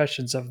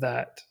repercussions of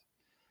that.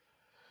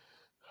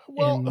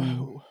 Well,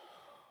 In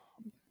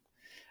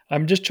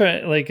I'm just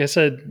trying, like I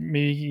said,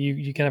 maybe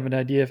you can have an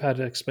idea of how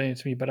to explain it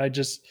to me, but I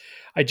just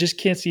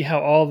can't see how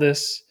all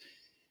this,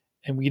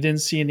 and we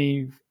didn't see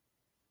any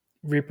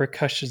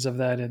repercussions of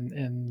that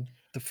in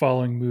the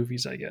following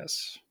movies, I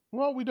guess.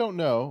 well, we don't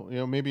know.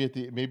 Maybe at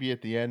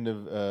the end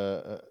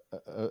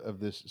of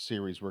this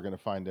series, we're going to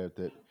find out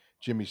that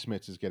Jimmy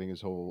Smits is getting his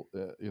whole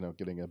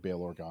getting a Bail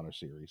Organa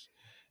series,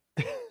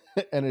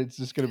 and it's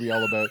just going to be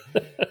all about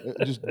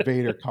just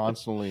Vader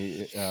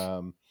constantly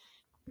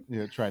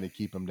trying to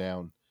keep him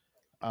down.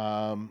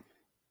 Um,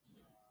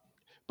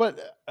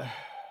 but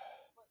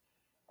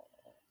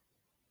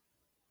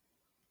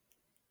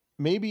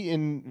maybe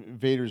in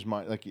Vader's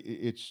mind, like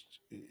it's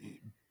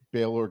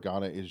Bail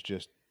Organa is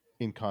just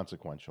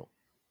inconsequential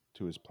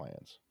to his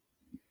plans.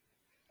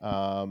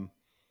 Um,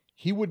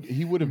 he would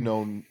have Hmm.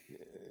 known,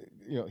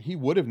 he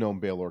would have known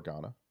Bail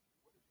Organa,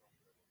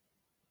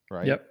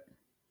 right? Yep.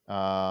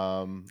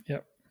 Um,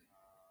 Yep.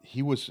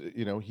 he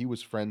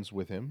was friends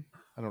with him.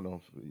 I don't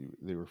know if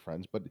they were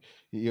friends, but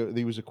he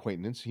was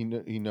acquaintance. He He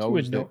would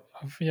knows that know.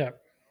 Yeah.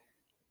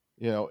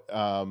 you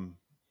know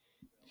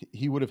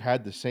he would have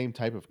had the same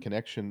type of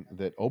connection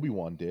that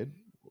Obi-Wan did.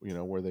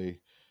 Where they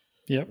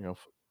Yep.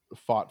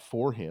 fought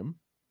for him.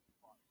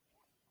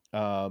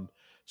 Um,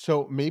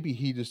 so maybe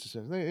he just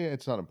says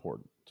it's not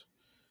important.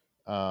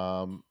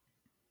 Um,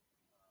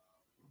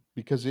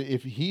 because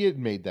if he had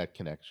made that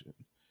connection,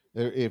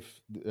 if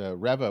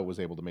Reva was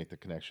able to make the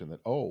connection that,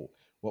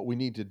 what we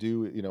need to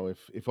do,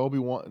 if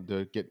Obi-Wan,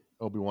 to get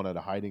Obi-Wan out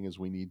of hiding, is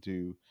we need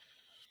to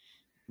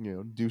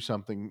do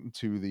something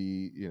to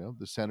the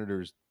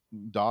senator's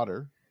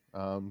daughter,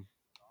 um,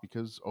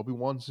 because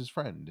Obi-Wan's his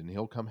friend and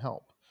he'll come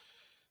help.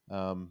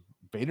 um,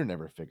 Vader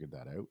never figured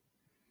that out.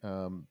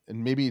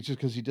 And maybe it's just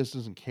because he just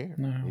doesn't care.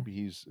 No.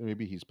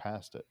 Maybe he's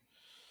past it.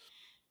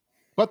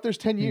 But there's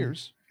 10 Hmm.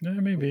 years. Yeah,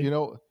 maybe. you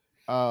know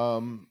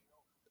um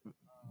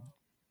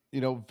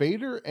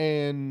Vader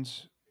and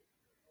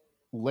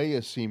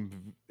Leia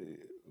seem,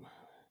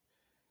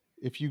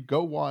 if you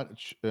go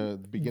watch the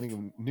beginning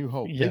of New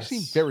Hope, they seem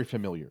Yes. very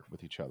familiar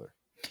with each other.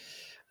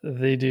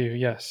 They do,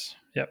 yes.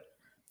 Yep.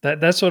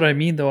 That's what I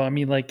mean though. I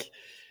mean, like,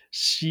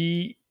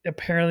 she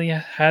apparently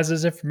has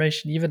this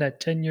information even at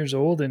 10 years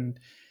old, and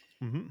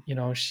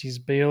Hmm. she's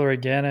Bail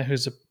Organa,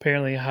 who's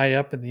apparently high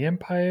up in the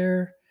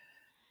Empire,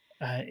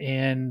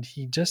 and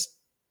he just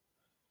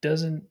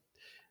doesn't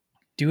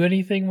do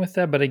anything with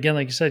that. But again,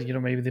 like you said,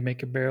 maybe they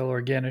make a Bail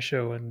Organa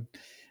show and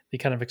they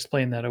kind of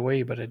explain that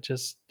away. But it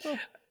just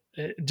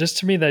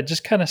to me, that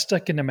just kind of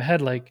stuck into my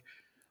head, like,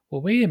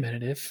 well, wait a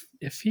minute.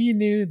 If he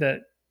knew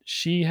that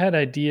she had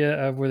idea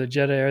of where the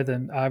Jedi are,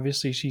 then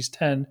obviously she's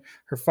 10.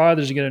 Her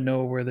father's going to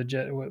know where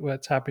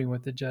what's happening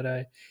with the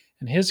Jedi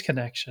and his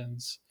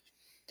connections.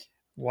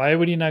 Why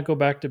would he not go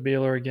back to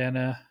Bail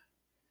Organa?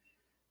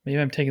 Maybe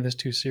I'm taking this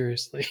too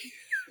seriously,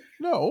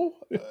 No.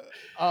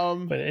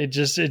 but it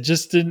just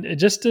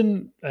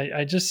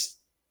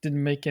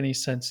didn't make any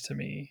sense to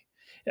me.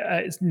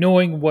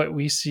 Knowing what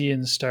we see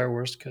in Star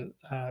Wars,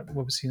 what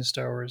we see in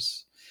Star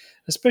Wars,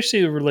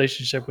 especially the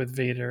relationship with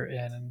Vader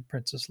and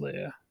Princess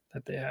Leia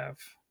that they have.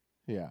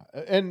 Yeah,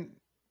 and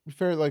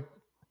fair, like,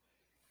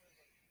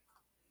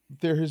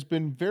 there has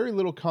been very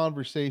little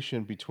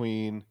conversation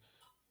between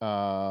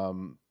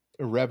um,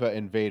 Reva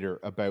and Vader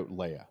about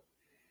Leia.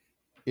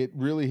 It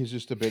really has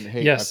just been, hey,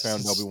 I Yes,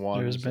 found Obi Wan,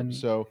 there's and so been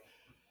so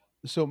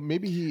so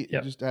maybe he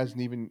yeah, just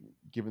hasn't even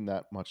given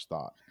that much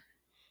thought.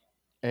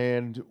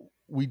 And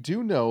we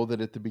do know that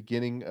at the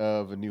beginning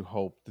of A New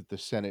Hope that the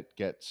Senate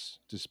gets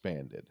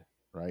disbanded,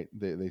 right?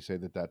 They say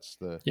that that's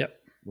the, yeah.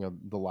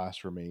 the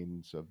last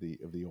remains of the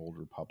old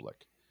republic.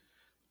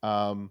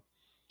 Um,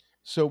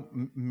 so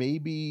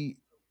maybe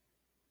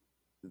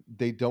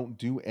they don't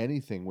do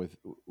anything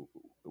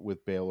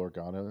with Bail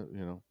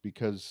Organa,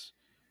 because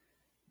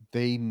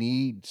they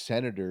need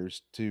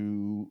senators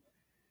to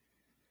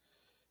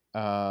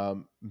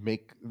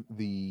make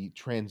the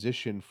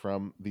transition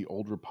from the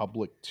old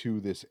republic to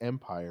this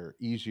empire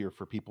easier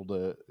for people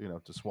to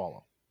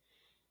swallow.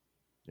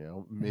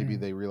 Maybe Mhm.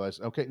 they realize,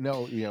 okay,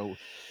 no,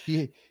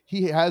 he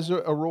has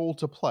a role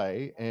to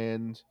play,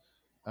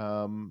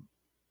 um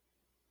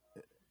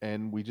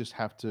and we just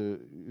have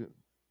to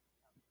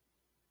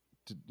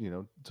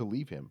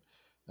leave him.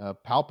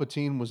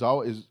 Palpatine was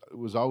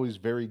always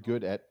very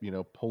good at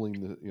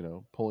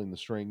pulling the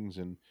strings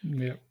and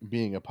Yeah,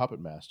 being a puppet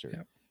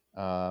master.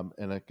 yeah,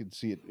 And I could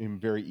see him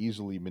very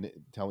easily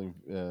telling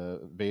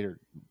Vader,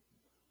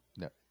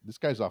 no, this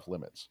guy's off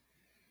limits.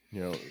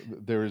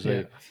 There is yeah.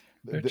 a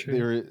Very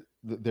true.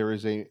 there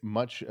is a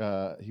much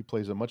he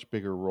plays a much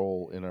bigger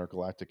role in our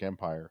galactic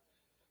empire,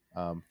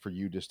 for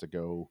you just to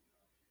go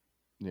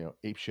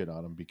ape shit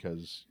on him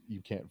because you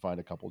can't find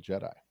a couple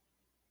Jedi.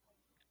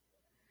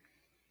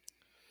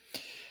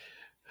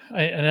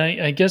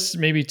 I guess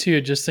maybe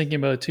too, just thinking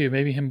about it too,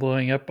 maybe him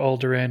blowing up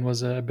Alderaan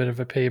was a bit of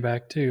a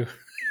payback too.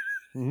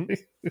 Hmm.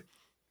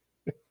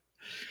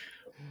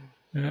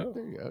 Yeah,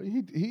 There you go.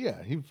 He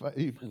yeah he a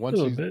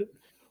little bit.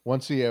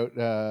 once he out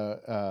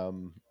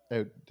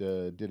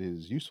did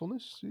his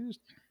usefulness, he just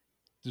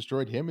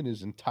destroyed him and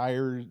his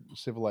entire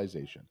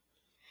civilization.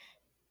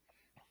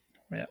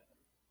 Yeah.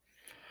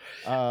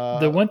 The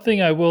Uh, one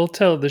thing I will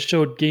tell, the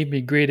show gave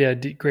me great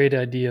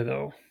idea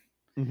though.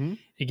 mhm.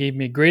 It gave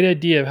me a great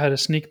idea of how to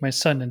sneak my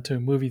son into a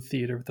movie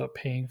theater without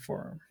paying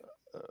for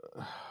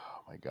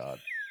Oh my god.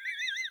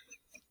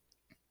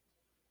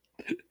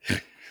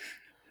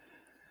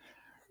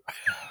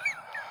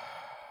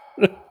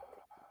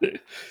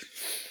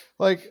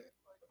 Like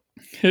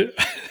him.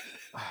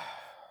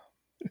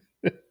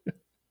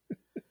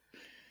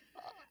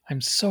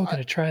 I'm so I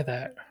gonna try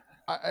that.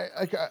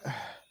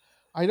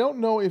 I don't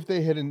know if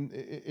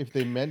if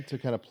they meant to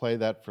kind of play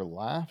that for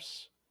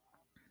laughs.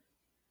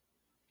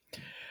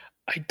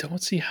 I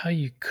don't see how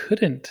you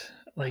couldn't.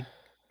 Like,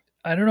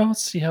 I don't know,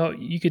 see how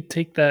you could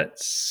take that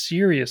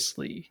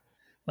seriously.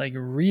 Like,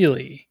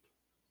 really,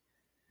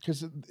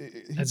 Because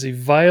he as a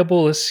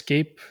viable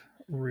escape,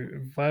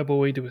 viable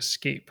way to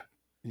escape.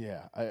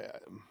 yeah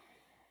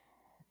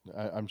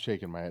I'm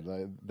shaking my head.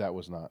 That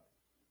was not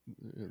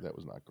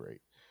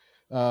great.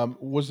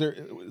 Was there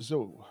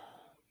so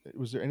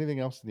was there anything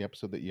else in the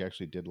episode that you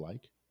actually did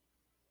like?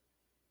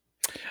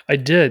 I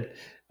did.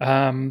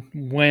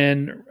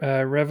 When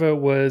Reva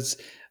was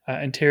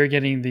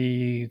interrogating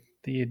the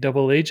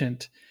double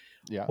agent,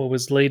 Yeah. what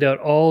was laid out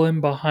all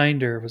in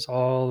behind her was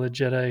all the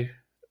Jedi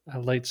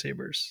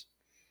lightsabers.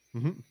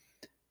 Hmm.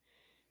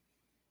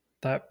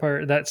 That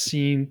part, that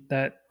scene,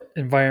 that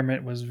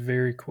environment was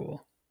very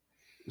cool.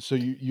 So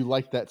you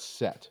liked that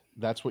set.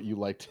 That's what you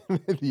liked in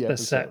the The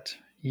episode. set,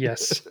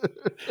 yes,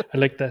 I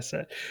like that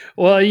set.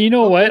 Well, you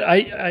know Okay. what?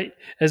 I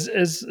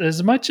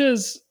as much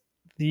as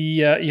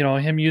the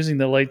him using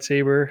the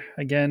lightsaber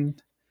again,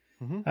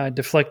 Hmm.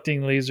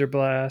 deflecting laser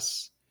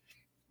blasts.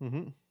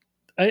 Hmm.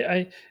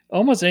 I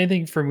almost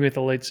anything for me with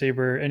a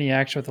lightsaber, any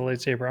action with a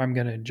lightsaber, I'm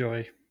gonna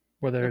enjoy,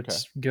 whether Okay.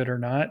 it's good or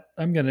not.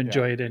 I'm gonna Yeah.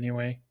 enjoy it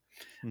anyway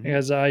Hmm.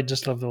 because I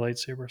just love the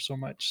lightsaber so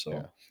much. So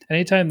Yeah.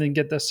 anytime they can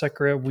get that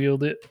sucker out,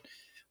 wield it,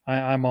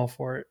 I'm all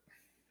for it.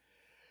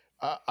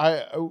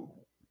 I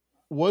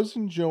was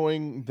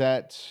enjoying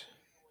that.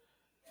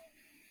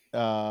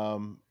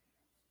 Um,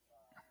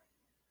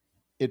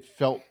 it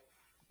felt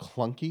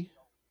clunky,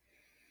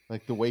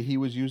 like the way he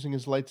was using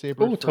his lightsaber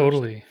at Oh, first,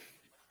 totally,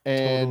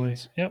 totally.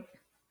 and Yep,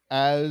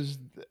 as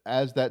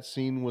that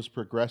scene was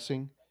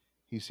progressing,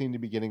 he seemed to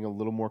be getting a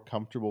little more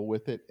comfortable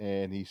with it,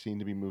 and he seemed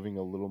to be moving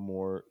a little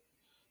more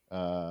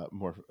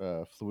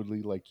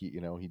fluidly, like he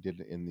did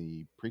in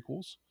the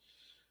prequels.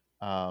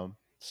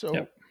 So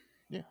yep.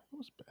 yeah, it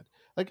was bad.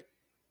 Like,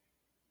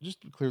 just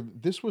to be clear,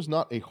 this was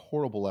not a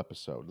horrible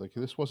episode. Like,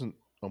 this wasn't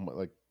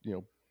like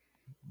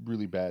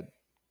really bad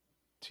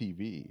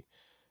TV.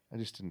 I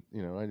just didn't,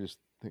 I just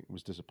think it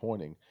was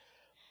disappointing.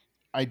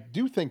 I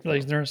do think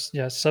Like though, there's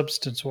yeah,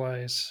 substance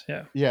wise,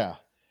 yeah. yeah,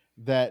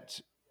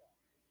 that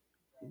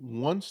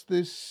once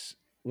this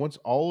once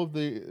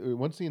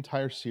the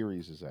entire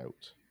series is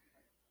out,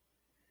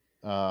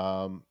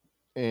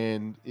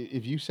 and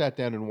if you sat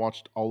down and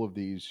watched all of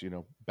these,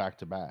 back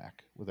to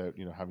back without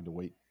having to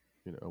wait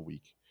a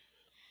week,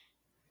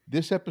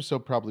 this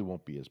episode probably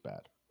won't be as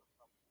bad.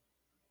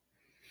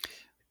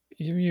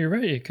 You're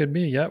right. It could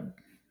be. Yep.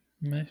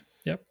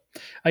 Yep.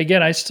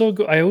 Again, I still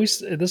go. I always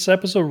this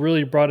episode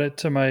really brought it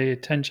to my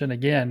attention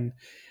again.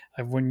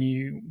 When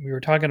you we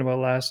were talking about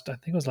last, I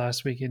think it was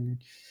last week, and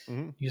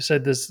Hmm. you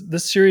said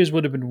this series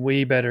would have been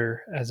way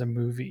better as a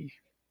movie,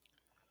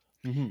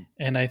 Hmm.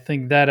 and I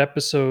think that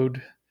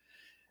episode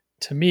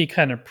to me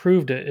kind of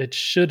proved it. It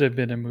should have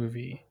been a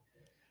movie.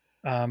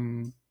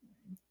 Um,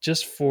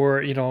 just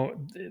for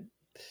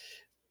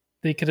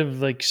they could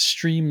have like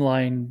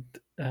streamlined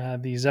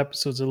these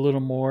episodes a little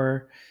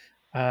more,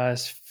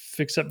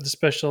 fix up the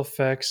special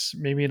effects.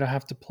 Maybe you don't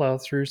have to plow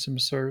through some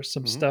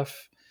Hmm.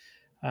 stuff.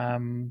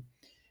 Um,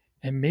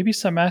 and maybe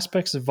some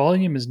aspects of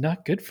volume is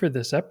not good for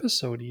this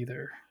episode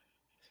either.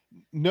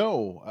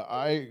 No,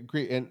 I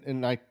agree,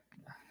 and I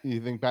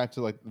you think back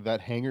to like that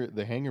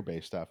the hangar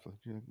base stuff. Like,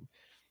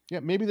 yeah,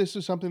 maybe this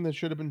is something that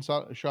should have been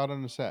shot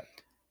on a set.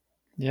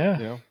 Yeah,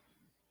 You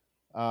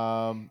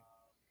um,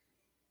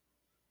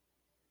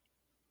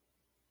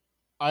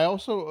 I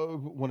also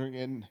wondering,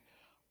 and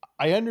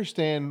I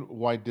understand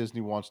why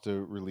Disney wants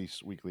to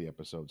release weekly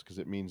episodes because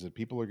it means that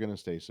people are going to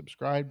stay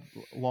subscribed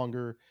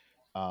longer.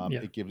 yeah,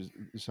 It gives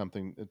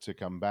something to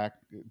come back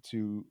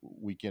to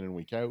week in and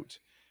week out.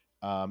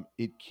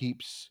 It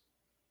keeps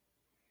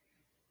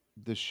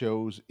the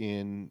shows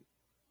the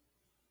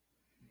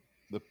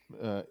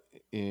uh,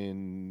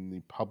 in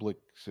the public.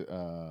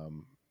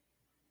 Um,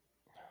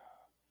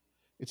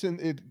 it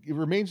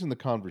remains in the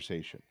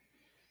conversation.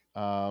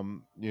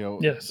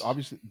 yes,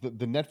 Obviously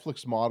the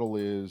Netflix model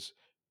is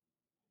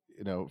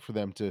for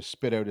them to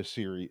spit out a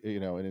series,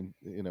 an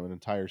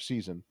entire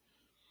season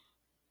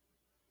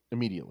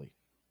immediately.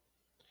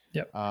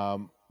 yep,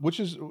 Which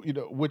is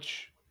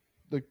which,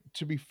 like,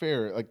 to be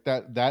fair, like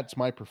that's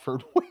my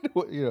preferred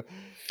way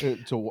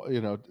to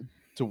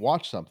to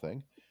watch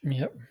something.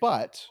 yep,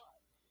 But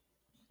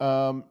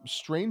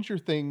Stranger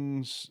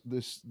Things,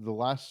 the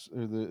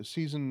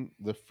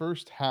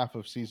first half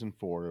of season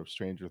 4 of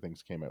Stranger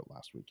Things came out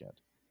last weekend.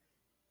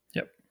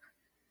 yep.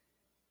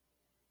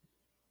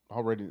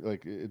 Already,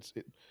 like,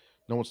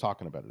 no one's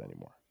talking about it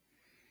anymore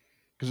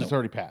because it's Nope.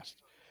 already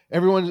passed.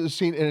 Everyone's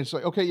seen, and it's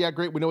like, okay, yeah,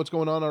 great, we know what's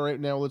going on. All right,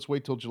 now let's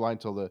wait till July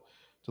until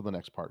the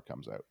next part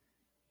comes out.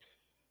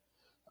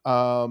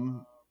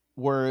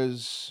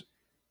 Whereas,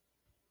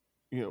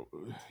 you know,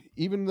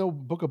 even though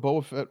Book of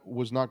Boba Fett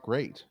was not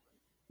great,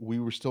 we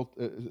were still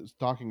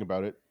talking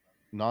about it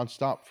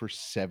nonstop for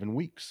 7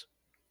 weeks.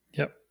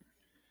 Yep.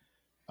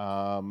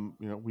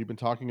 We've been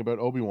talking about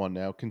Obi-Wan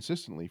now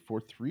consistently for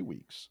 3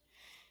 weeks.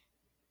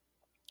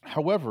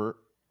 However,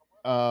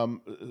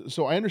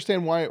 so I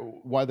understand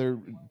why they're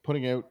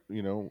putting out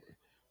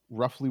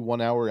roughly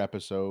 1 hour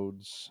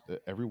episodes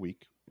every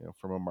week.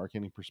 From a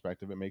marketing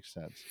perspective, it makes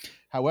sense.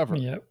 However,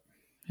 Yep.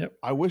 Yep.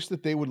 I wish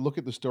that they would look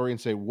at the story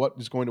and say what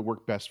is going to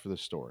work best for the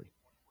story.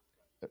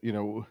 You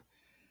know,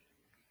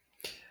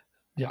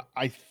 Yep.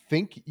 I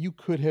think you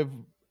could have,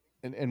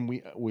 and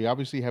we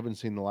obviously haven't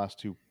seen the last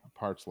two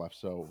parts left,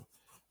 so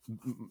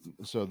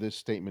this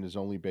statement is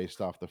only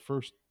based off the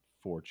first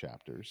four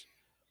chapters.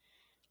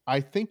 I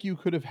think you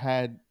could have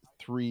had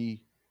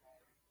three,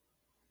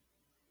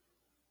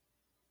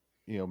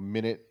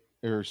 minute,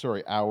 or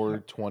sorry, hour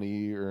Yep.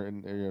 20,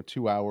 or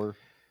 2 hour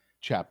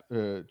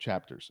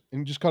chapters,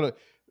 and just kind of,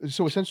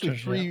 so essentially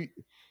Yeah.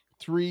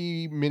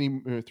 three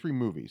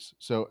movies.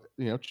 So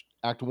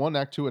act one,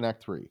 act two, and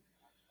act three.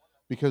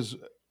 Because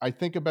I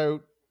think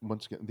about,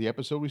 once again, the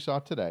episode we saw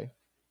today.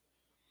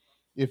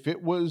 If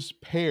it was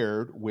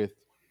paired with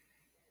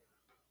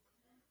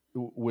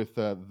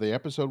the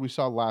episode we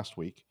saw last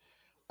week,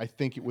 I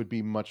think it would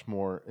be much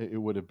more. It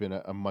would have been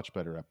a much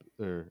better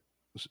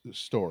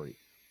story,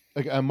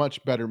 like a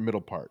much better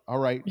middle part. All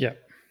right,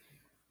 Yep.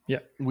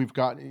 Yep. we've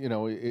got,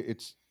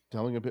 it's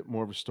telling a bit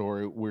more of a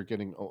story. We're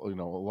getting a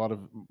lot of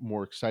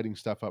more exciting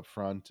stuff up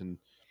front, and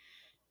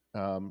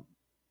um,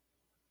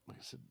 like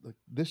I said, like,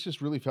 this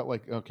just really felt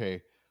like,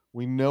 okay,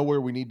 we know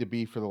where we need to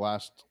be for the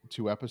last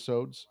two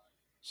episodes.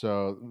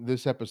 So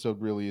this episode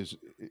really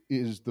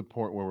is the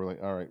point where we're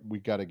like, all right, we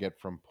got to get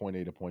from point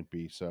A to point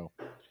B. So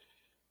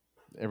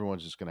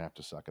everyone's just gonna have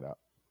to suck it up.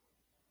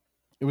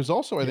 It was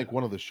also, I Yeah. think,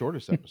 one of the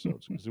shortest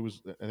episodes because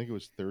I think it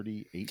was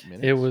 38 It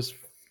minutes. was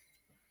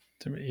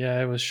to me.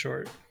 Yeah, it was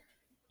short.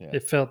 Yeah.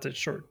 It felt it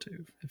short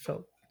too. It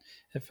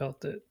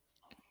felt it.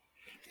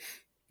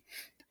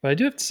 But I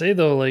do have to say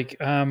though, like,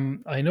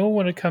 I know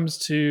when it comes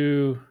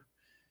to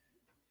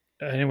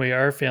anyway,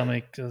 our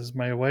family, because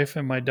my wife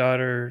and my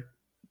daughter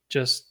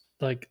just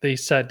like they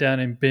sat down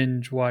and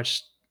binge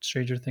watched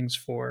Stranger Things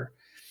 4.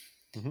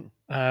 Hmm.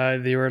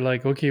 They were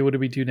like, okay, what do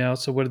we do now?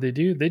 So what do they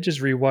do? They just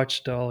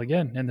rewatched it all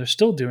again, and they're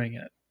still doing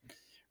it,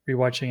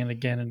 rewatching it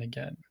again and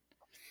again.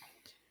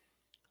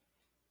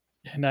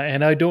 And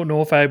I don't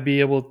know if I'd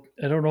be able.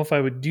 I don't know if I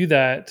would do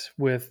that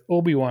with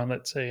Obi-Wan.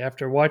 Let's say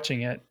after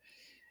watching it,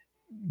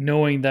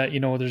 knowing that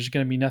there's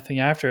going to be nothing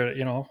after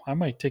it. I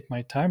might take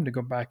my time to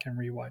go back and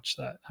rewatch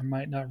that. I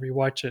might not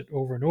rewatch it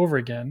over and over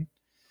again.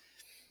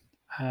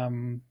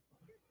 Um,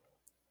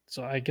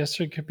 So I guess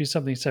there could be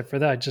something said for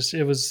that. Just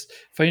it was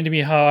funny to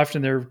me how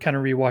often they're kind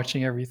of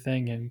rewatching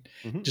everything and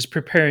Hmm. just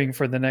preparing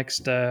for the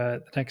next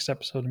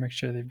episode to make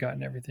sure they've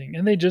gotten everything.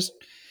 And they just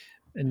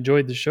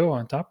enjoyed the show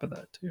on top of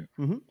that too.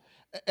 Hmm.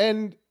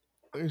 And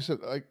like I said,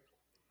 like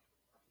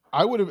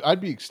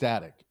I'd be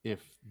ecstatic if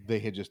they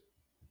had just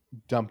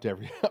dumped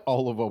every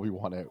all of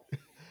Obi-Wan out,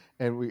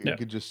 and we Yeah.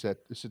 could just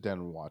sit down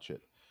and watch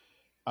it.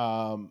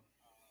 Um,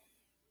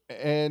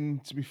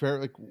 and to be fair,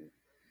 like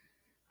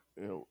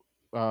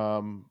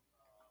um,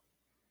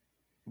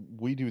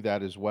 we do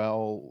that as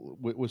well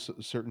with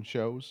certain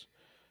shows.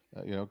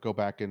 Go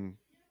back and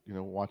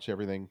watch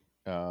everything.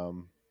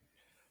 I'm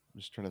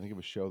just trying to think of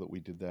a show that we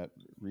did that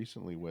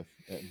recently with,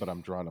 but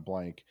I'm drawing a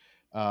blank.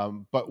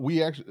 But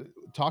we actually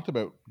talked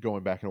about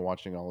going back and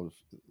watching all of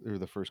or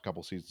the first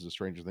couple seasons of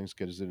Stranger Things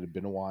because it had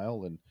been a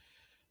while, and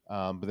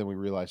but then we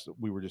realized that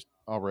we were just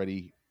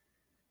already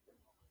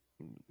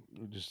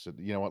we just said,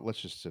 you know what,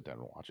 let's just sit down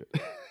and watch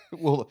it.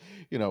 we'll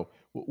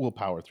we'll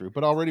power through.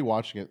 But already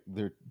watching it,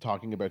 they're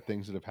talking about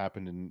things that have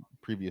happened in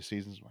previous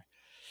seasons. I'm like,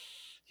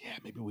 yeah,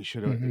 maybe we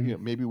should have,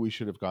 Hmm. maybe we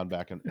should have gone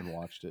back and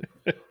watched it.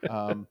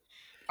 Um,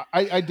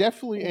 I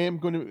definitely am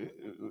going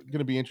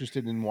to be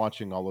interested in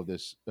watching all of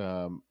this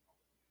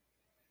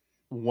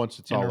once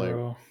it's In a all out.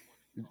 row.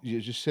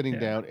 Just sitting Yeah.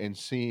 down and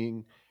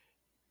seeing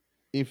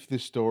if the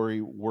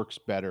story works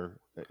better,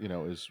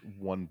 as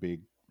one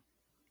big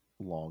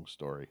long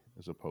story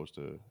as opposed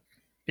to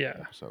Yeah.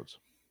 episodes.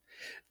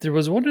 There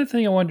was one other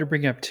thing I wanted to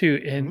bring up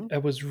too, and Hmm. I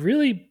was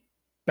really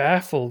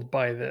baffled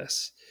by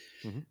this.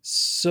 Hmm.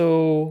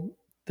 So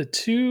the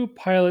two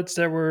pilots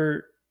that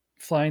were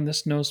flying the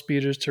snow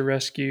speeders to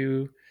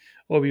rescue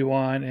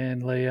Obi-Wan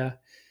and Leia,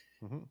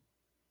 Hmm.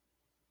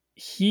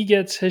 he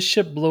gets his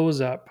ship blows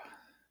up.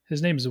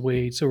 His name's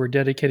Wade, so we're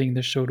dedicating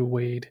the show to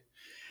Wade.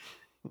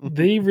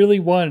 They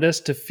really wanted us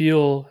to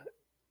feel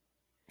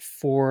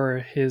for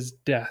his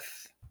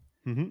death.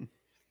 Hmm.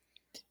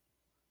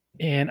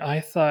 And I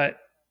thought,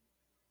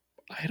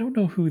 I don't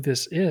know who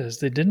this is.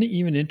 They didn't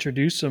even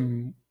introduce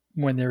him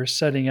when they were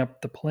setting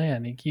up the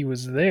plan. He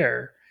was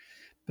there,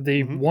 but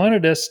they Hmm.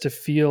 wanted us to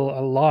feel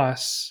a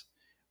loss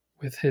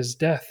with his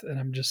death. And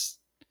I'm just,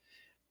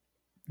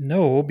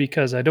 no,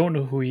 because I don't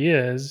know who he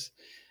is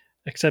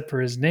except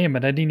for his name.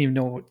 And I didn't even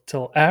know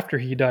till after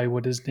he died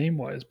what his name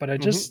was. But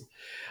Hmm.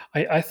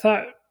 I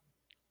thought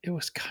it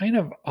was kind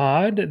of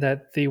odd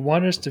that they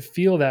wanted us to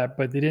feel that,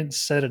 but they didn't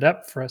set it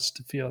up for us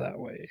to feel that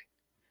way.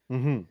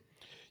 Hmm.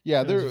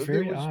 Yeah, It was there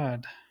very was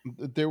odd.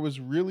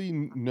 really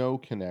no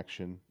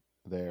connection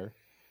there.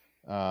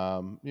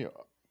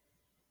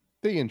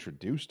 They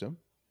introduced him.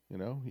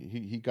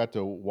 He got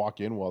to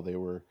walk in while they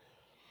were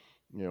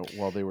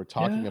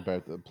talking Yeah.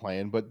 about the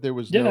plan, but there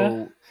was Yeah.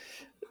 no.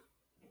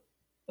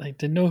 I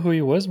didn't know who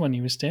he was when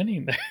he was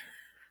standing there.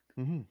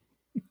 Mhm.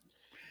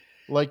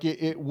 Like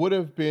it would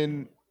have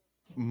been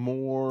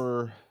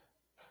more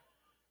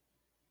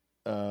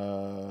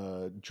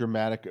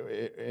dramatic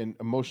and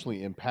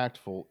emotionally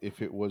impactful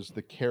if it was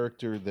the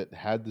character that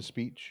had the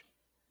speech,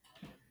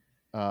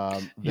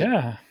 that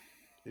Yeah.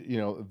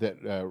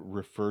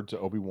 referred to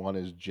Obi-Wan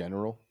as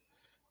general,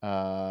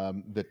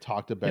 that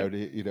talked Yep. about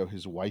it,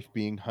 his wife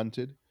being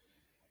hunted.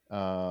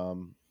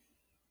 um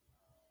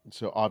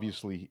so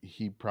obviously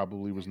he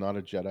probably was not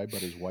a Jedi,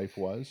 but his wife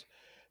was.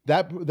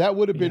 That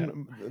would have Yeah.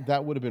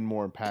 been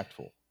more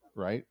impactful,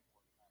 right?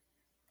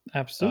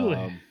 Absolutely.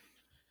 um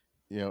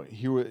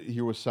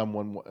here was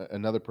someone,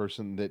 another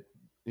person that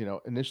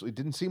initially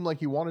didn't seem like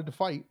he wanted to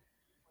fight,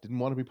 didn't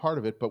want to be part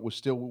of it, but was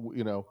still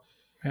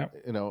Yep.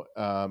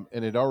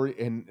 and had already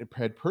and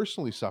had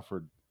personally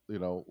suffered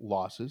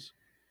losses,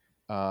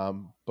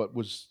 but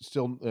was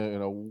still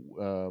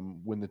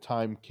when the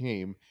time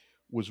came,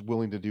 was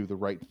willing to do the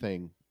right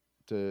thing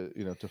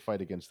to fight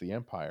against the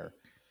Empire.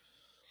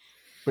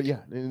 But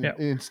yeah, Yep.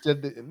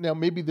 instead, now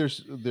maybe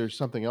there's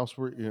something else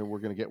we're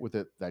going to get with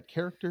that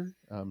character,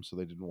 so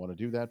they didn't want to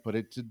do that, but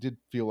did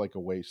feel like a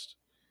waste,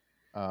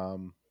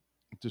 um,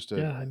 just to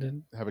Yeah. I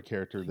didn't have a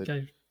character think that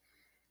I.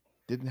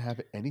 didn't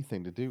have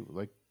anything to do.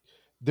 Like,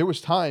 there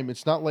was time.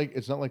 It's not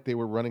like they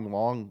were running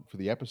long for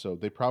the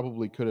episode. They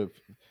probably could have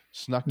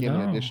snuck in an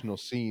No. additional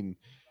scene,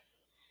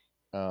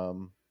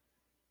 um,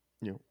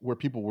 where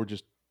people were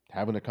just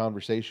having a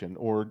conversation,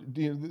 or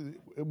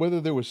whether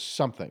there was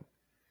something,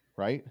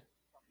 right?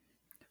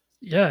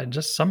 Yeah.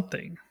 Just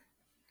something.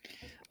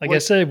 Like I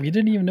Like, said, we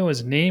didn't even know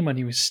his name when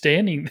he was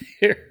standing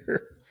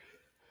there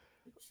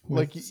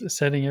like with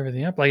setting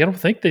everything up. Like I don't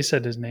think they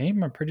said his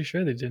name. I'm pretty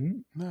sure they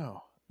didn't.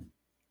 no,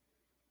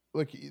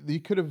 like you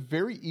could have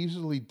very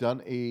easily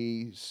done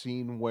a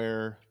scene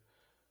where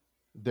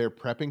they're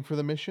prepping for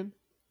the mission,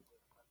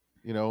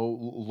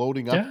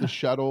 loading up the Yeah.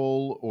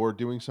 shuttle or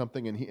doing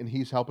something, and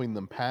he's helping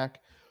them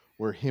pack,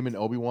 where him and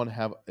Obi-Wan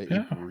have a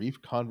Yeah.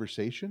 brief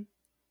conversation.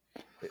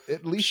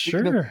 At least,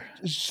 Sure.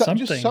 just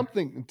Something.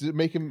 something to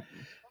make him,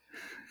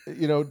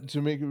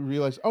 to make him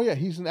realize, oh yeah,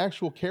 he's an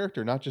actual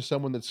character, not just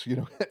someone that's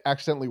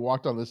accidentally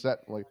walked on the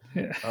set. Like,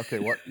 Yeah. okay,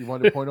 what you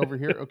want to point over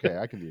here? Okay,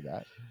 I can do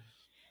that.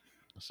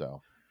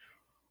 So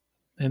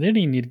And they didn't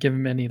even need to give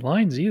him any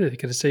lines either. They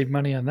could have saved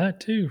money on that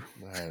too.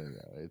 I don't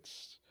know.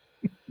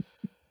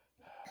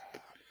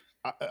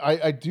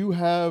 I do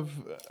have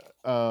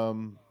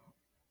um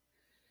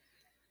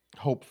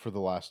hope for the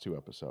last two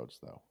episodes,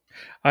 though.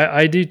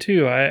 I do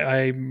too.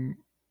 I'm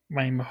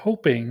I'm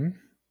hoping.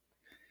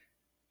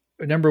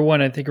 Number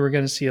one, I think we're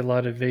going to see a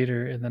lot of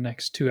Vader in the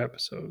next two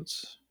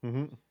episodes.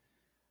 Hmm.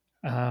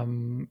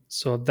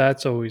 So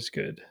that's always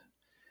good.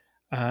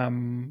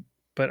 Um,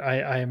 but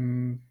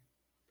I'm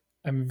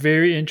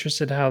very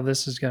interested how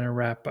this is going to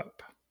wrap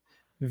up.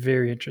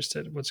 Very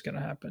interested what's going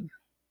to happen.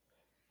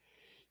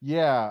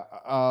 Yeah.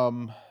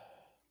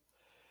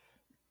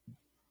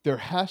 There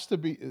has to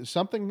be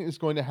something is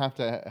going to have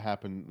to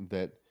happen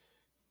that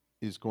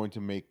is going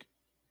to make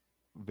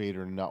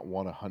Vader not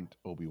want to hunt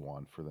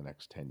Obi-Wan for the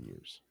next 10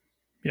 years.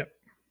 Yep.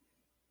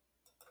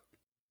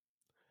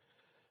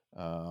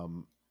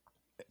 Um,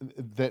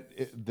 that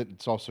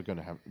it's also going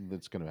to have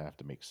that's going to have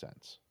to make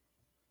sense.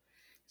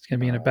 It's going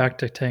to be in a Um, back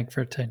to tank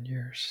for 10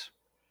 years.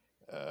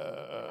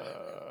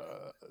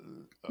 uh,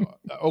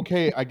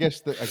 okay, I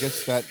guess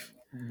that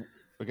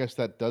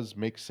does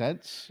make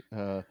sense.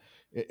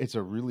 It's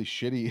a really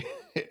shitty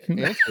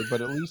answer,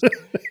 but at least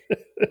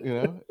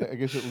I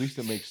guess at least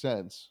it makes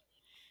sense.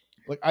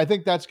 Like I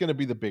think that's going to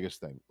be the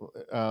biggest thing.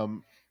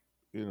 Um,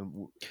 you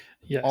know,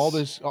 Yes. all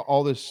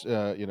this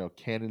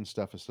canon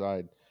stuff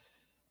aside,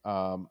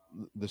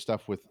 the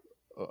stuff with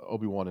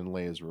Obi-Wan and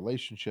Leia's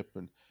relationship,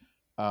 and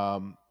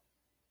um,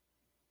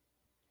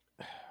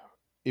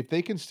 if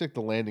they can stick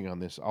the landing on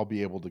this, I'll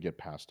be able to get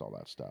past all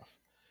that stuff.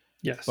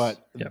 Yes.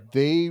 But Yep.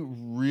 they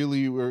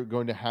really were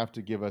going to have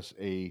to give us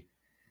a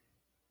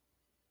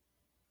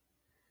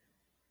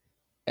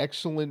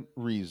excellent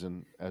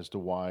reason as to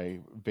why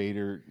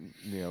Vader,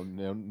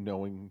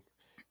 knowing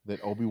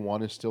that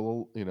Obi-Wan is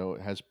still,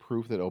 has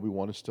proof that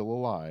Obi-Wan is still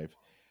alive,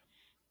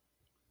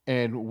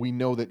 and we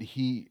know that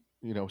he,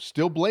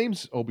 still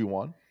blames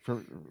Obi-Wan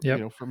for,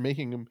 Yep. for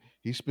making him.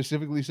 He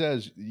specifically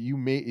says, you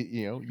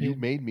Made-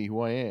 made me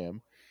who I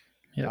am,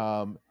 Yep.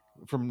 um,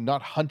 from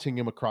not hunting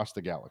him across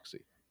the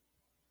galaxy.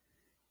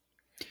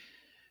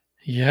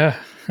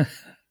 Yeah.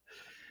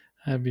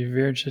 I'd be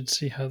very interested to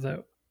see how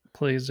that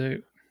plays out.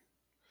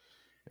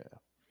 Yeah.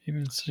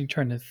 Even sitting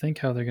trying to think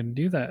how they're going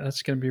to do that.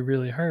 That's going to be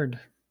really hard.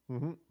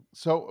 Hmm.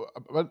 So,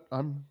 but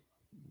I'm,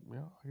 like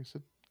I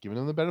said, giving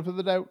him the benefit of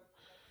the doubt.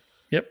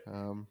 Yep.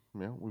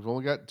 We've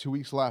only got 2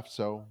 weeks left,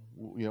 so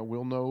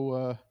we'll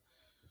know.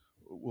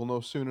 We'll know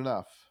soon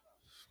enough.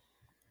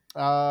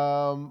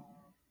 Um,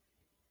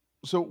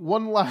 so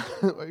one last,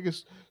 I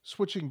guess,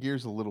 switching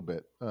gears a little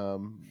bit. I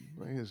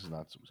guess it's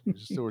not switching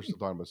gears. Still, we're still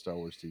talking about Star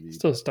Wars TV,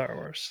 Still Star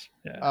Wars.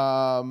 Yeah.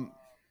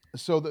 but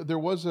so there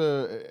was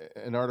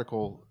an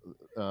article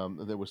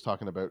that was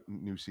talking about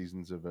new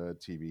seasons of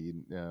TV.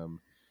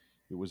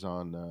 It was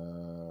on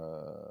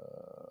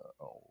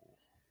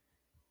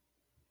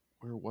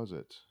where was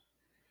it?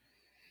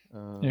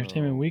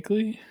 Entertainment Um,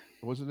 Weekly.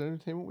 was it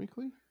Entertainment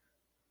Weekly?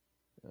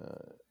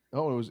 It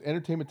was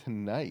Entertainment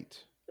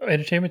Tonight. Oh,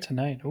 Entertainment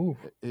Tonight. Oh,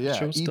 that Yeah,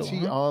 show's still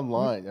ET on. Oh,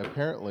 Online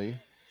apparently,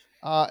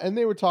 and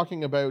they were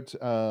talking about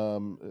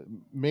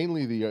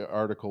mainly the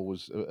article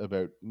was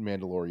about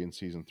Mandalorian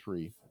season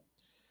 3,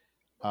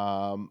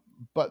 um,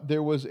 but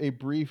there was a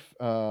brief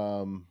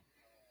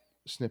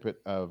snippet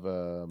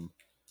of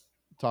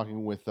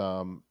talking with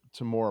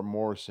Tamora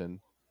Morrison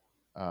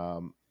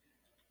um,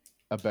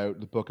 about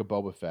the book of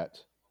Boba Fett,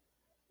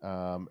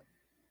 um,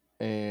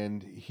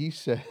 and he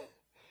said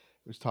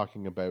he was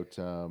talking about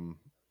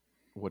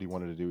what he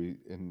wanted to do,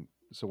 and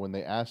so when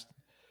they asked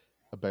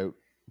about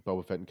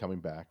Boba Fett and coming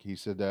back. He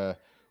said,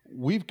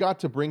 "We've got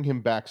to bring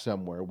him back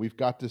somewhere. We've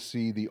got to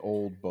see the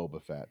old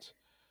Boba Fett.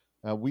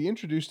 We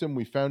introduced him.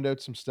 We found out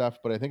some stuff,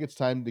 but I think it's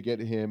time to get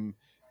him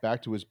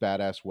back to his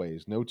badass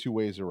ways. No two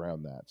ways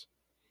around that.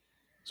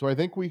 So I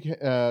think we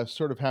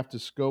sort of have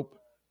to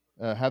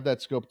have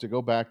that scope to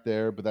go back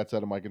there, but that's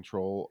out of my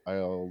control.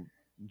 I'll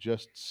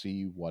just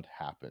see what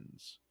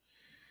happens."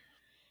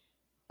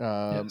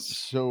 yes.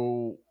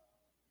 So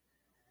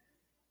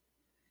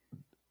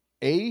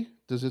A,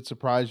 does it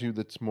surprise you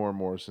that Tamora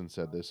Morrison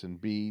said this? And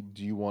B,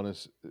 do you want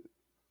to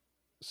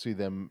see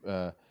them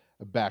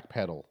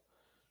backpedal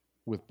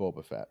with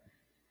Boba Fett?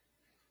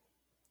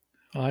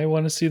 I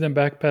want to see them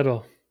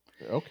backpedal.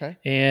 Okay.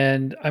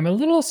 And I'm a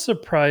little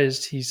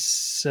surprised he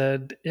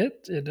said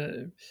it.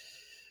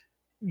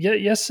 Yeah,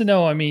 yes and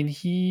no. I mean,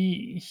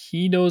 he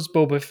knows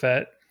Boba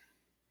Fett.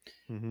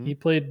 Mm-hmm. He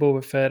played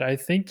Boba Fett. I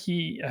think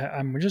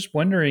I'm just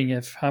wondering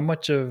if how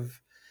much of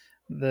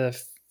the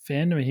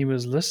fandom he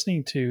was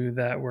listening to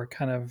that were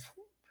kind of,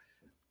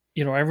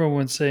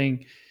 everyone's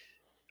saying,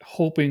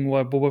 hoping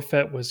what Boba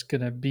Fett was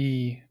going to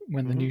be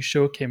when the Mm-hmm. new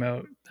show came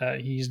out,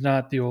 that he's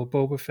not the old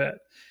Boba Fett.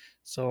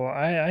 So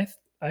I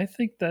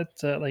think that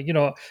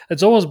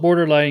it's almost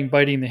borderline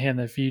biting the hand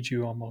that feeds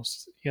you.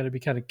 Almost, you got to be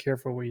kind of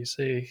careful what you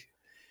say.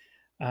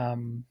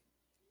 Um,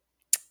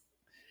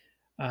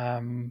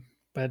 um,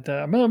 but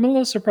I'm a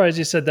little surprised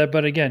he said that.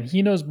 But again,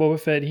 he knows Boba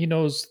Fett. He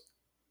knows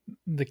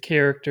the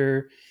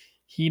character.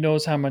 He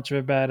knows how much of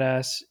a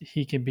badass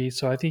he can be.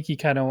 So I think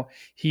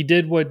he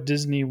did what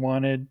Disney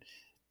wanted.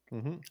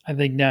 Mm-hmm. I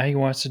think now he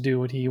wants to do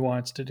what he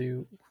wants to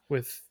do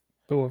with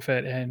Boba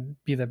Fett and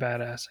be the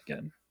badass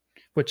again,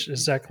 which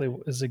is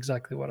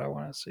exactly what I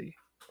want to see.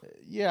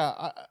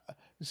 Yeah.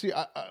 See.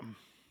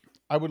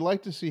 I would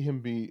like to see him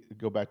be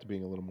go back to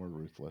being a little more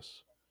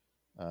ruthless,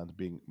 to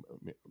being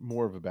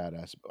more of a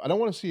badass. I don't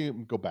want to see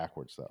him go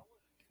backwards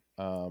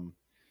though. Um,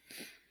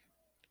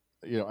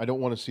 I don't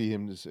want to see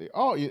him to say,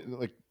 "Oh,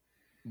 like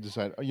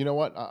decide, oh, you know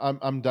what?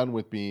 I'm done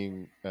with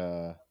being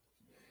Daimo.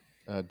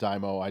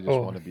 I just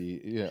Oh, want to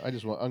be. Yeah, I'm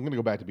going to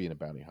go back to being a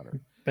bounty hunter."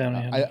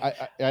 bounty hunter.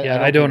 I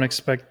Yeah, I don't don't think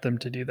expect them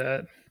to do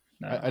that.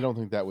 No. I don't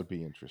think that would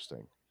be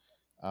interesting.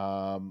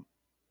 Um,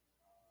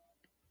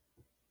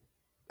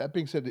 that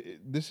being said,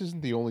 this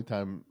isn't the only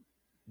time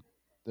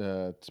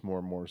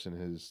Tamora Morrison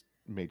has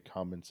made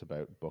comments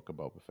about Book of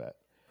Boba Fett.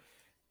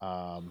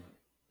 Um,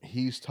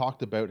 he's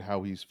talked about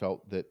how he's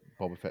felt that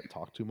Boba Fett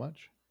talked too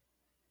much.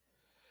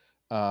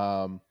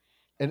 Um,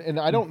 and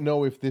I don't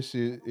know if this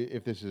is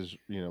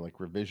like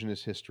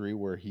revisionist history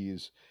where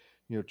he's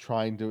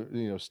trying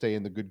to stay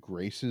in the good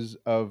graces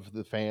of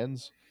the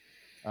fans,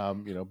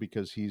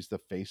 because he's the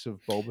face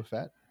of Boba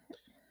Fett.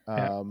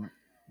 Yeah. Um,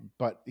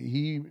 but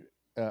he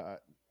uh,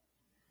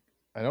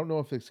 I don't know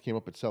if this came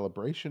up at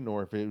Celebration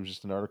or if it was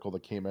just an article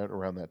that came out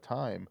around that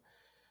time,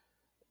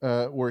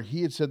 where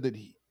he had said that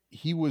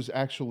he was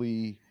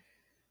actually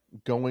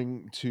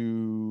going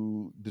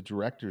to the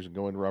directors and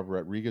going to Robert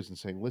Rodriguez and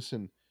saying,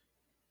 "Listen,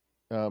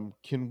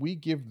 can we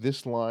give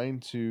this line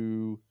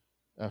to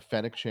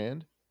Fennec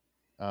Shand?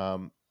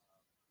 Um,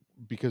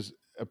 because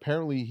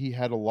apparently he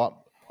had a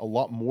lot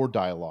more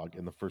dialogue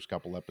in the first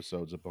couple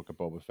episodes of Book of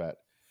Boba Fett,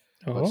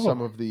 but Oh,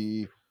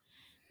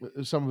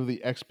 some of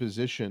the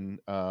exposition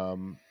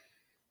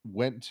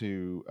went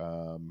to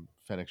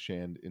Fennec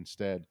Shand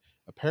instead,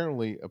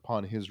 apparently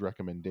upon his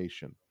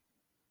recommendation.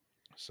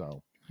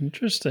 So,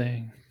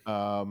 interesting.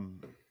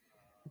 um,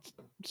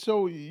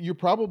 so you're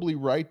probably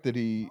right that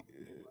he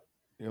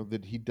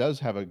does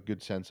have a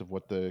good sense of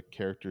what the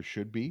character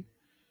should be.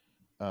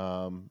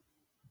 Um,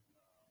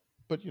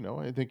 but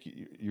I think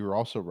you're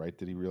also right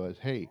that he realized,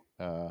 hey,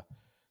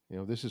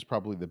 this is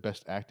probably the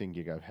best acting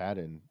gig I've had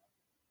in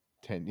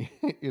 10,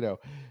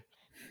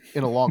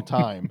 in a long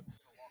time.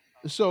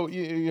 So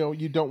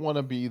you don't want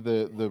to be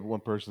the one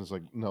person that's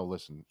like, no,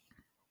 listen,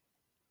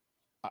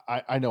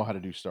 I know how to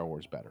do Star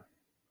Wars better,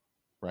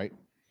 right?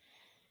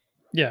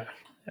 Yeah,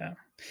 yeah.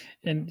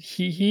 And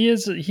he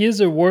is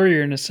a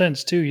warrior in a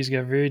sense too. He's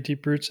got very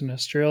deep roots in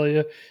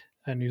Australia,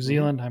 New Hmm.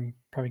 Zealand. I'm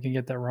probably gonna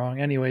get that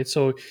wrong. Anyway,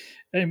 so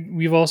and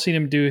we've all seen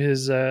him do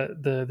his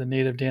the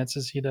native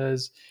dances he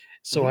does.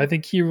 So Hmm. I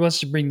think he wants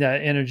to bring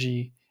that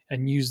energy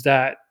and use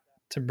that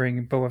to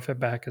bring Boba Fett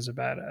back as a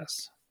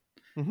badass.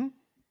 Hmm.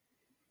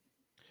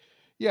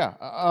 Yeah.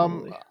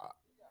 Totally.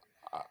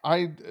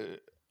 I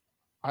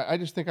I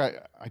just think I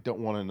don't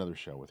want another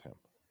show with him.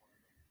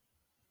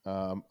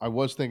 I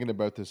was thinking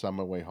about this on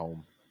my way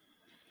home,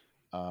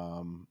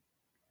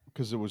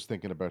 because I was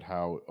thinking about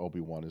how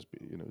Obi-Wan is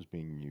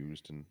being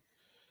used,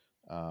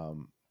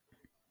 um,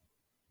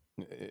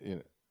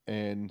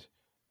 and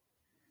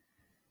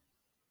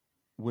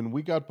when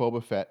we got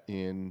Boba Fett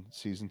in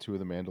season 2 of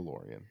The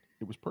Mandalorian,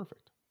 it was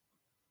perfect.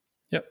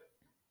 Yep,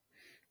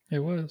 it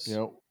You was.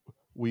 know,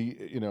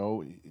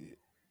 we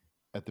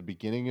at the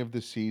beginning of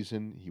the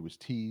season he was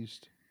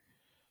teased.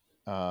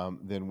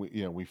 Then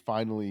we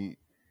finally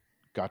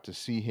got to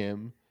see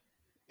him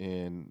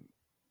in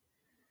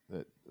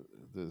the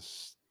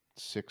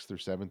sixth or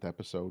seventh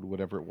episode,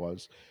 whatever it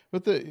was.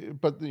 But the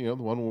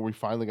one where we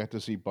finally got to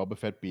see Boba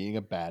Fett being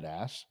a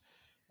badass,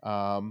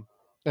 and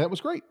that was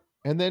great.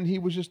 And then he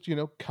was just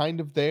kind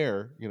of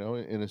there, in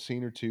a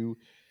scene or two,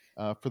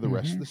 for the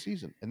rest of Hmm. the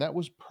season, and that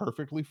was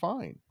perfectly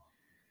fine.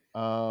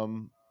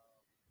 Um,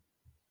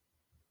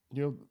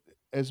 you know,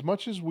 as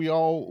much as we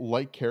all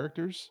like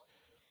characters,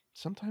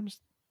 sometimes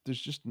there's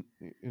just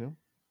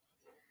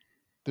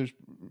there's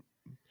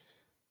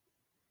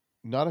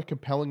not a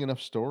compelling enough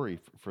story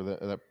for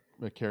that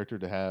character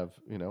to have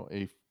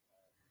a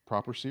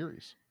proper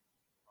series.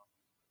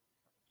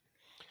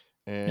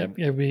 Yep, And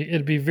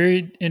it'd be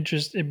very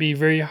interest. It'd be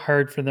very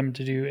hard for them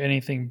to do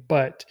anything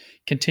but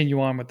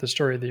continue on with the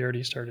story they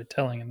already started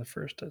telling in the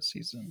first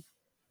season.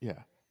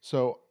 yeah,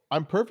 so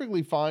I'm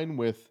perfectly fine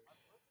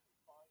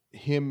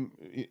him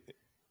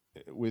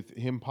with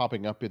him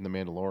popping up in the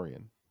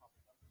Mandalorian.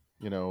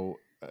 You know,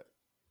 uh,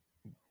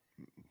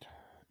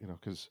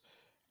 because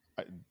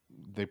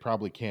they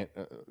probably can't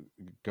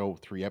go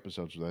 3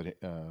 episodes without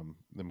them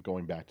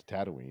going back to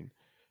Tatooine.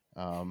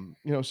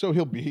 So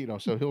he'll be,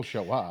 so he'll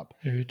show up.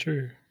 Very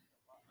true.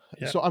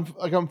 Yeah. So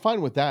I'm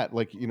fine with that.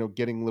 Like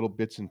getting little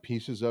bits and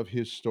pieces of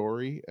his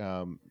story.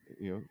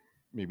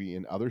 Maybe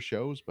in other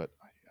shows, but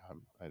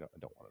I don't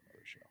want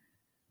another show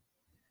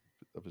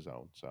of his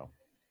own. So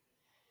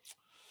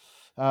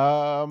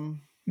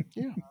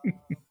yeah.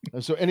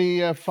 So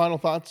any final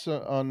thoughts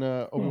on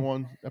Obi Oh.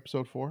 Wan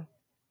Episode 4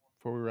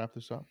 before we wrap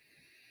this up?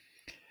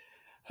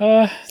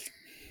 Uh,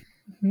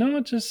 no,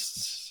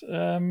 just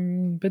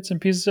bits and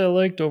pieces I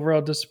liked.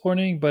 Overall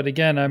disappointing, but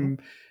again, Hmm.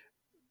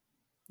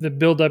 the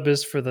build up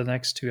is for the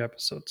next two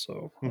episodes.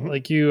 So, Hmm.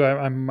 like you,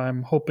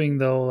 I'm hoping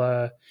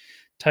they'll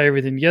tie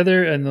everything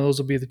together, and those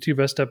will be the two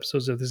best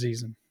episodes of the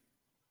season.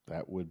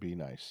 That would be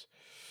nice.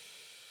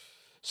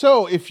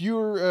 So, if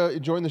you're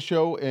enjoying the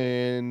show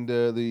and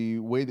the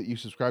way that you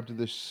subscribe to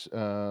this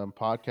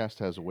podcast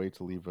has a way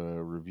to leave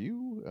a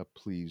review,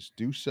 please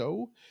do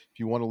so. If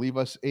you want to leave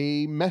us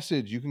a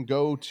message, you can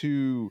go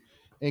to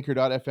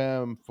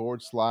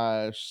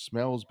anchor.fm/,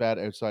 smells bad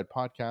outside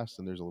podcast.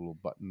 And there's a little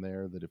button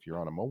there that if you're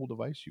on a mobile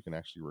device, you can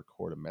actually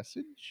record a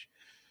message.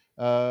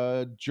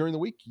 During the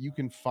week, you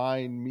can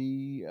find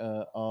me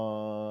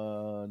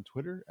on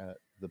Twitter at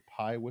the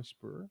Pie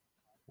Whisperer,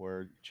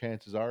 where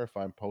chances are, if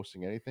I'm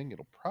posting anything,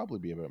 it'll probably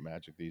be about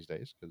Magic these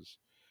days because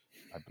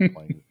I've been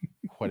playing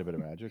quite a bit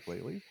of Magic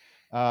lately.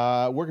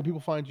 Where can people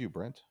find you,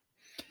 Brent?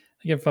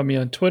 You can find me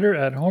on Twitter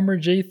at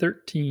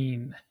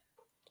HomerJ13.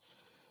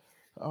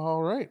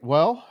 All right.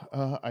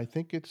 Well, I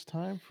think it's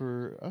time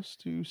for us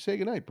to say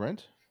goodnight,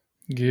 Brent.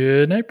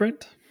 Good night,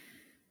 Brent.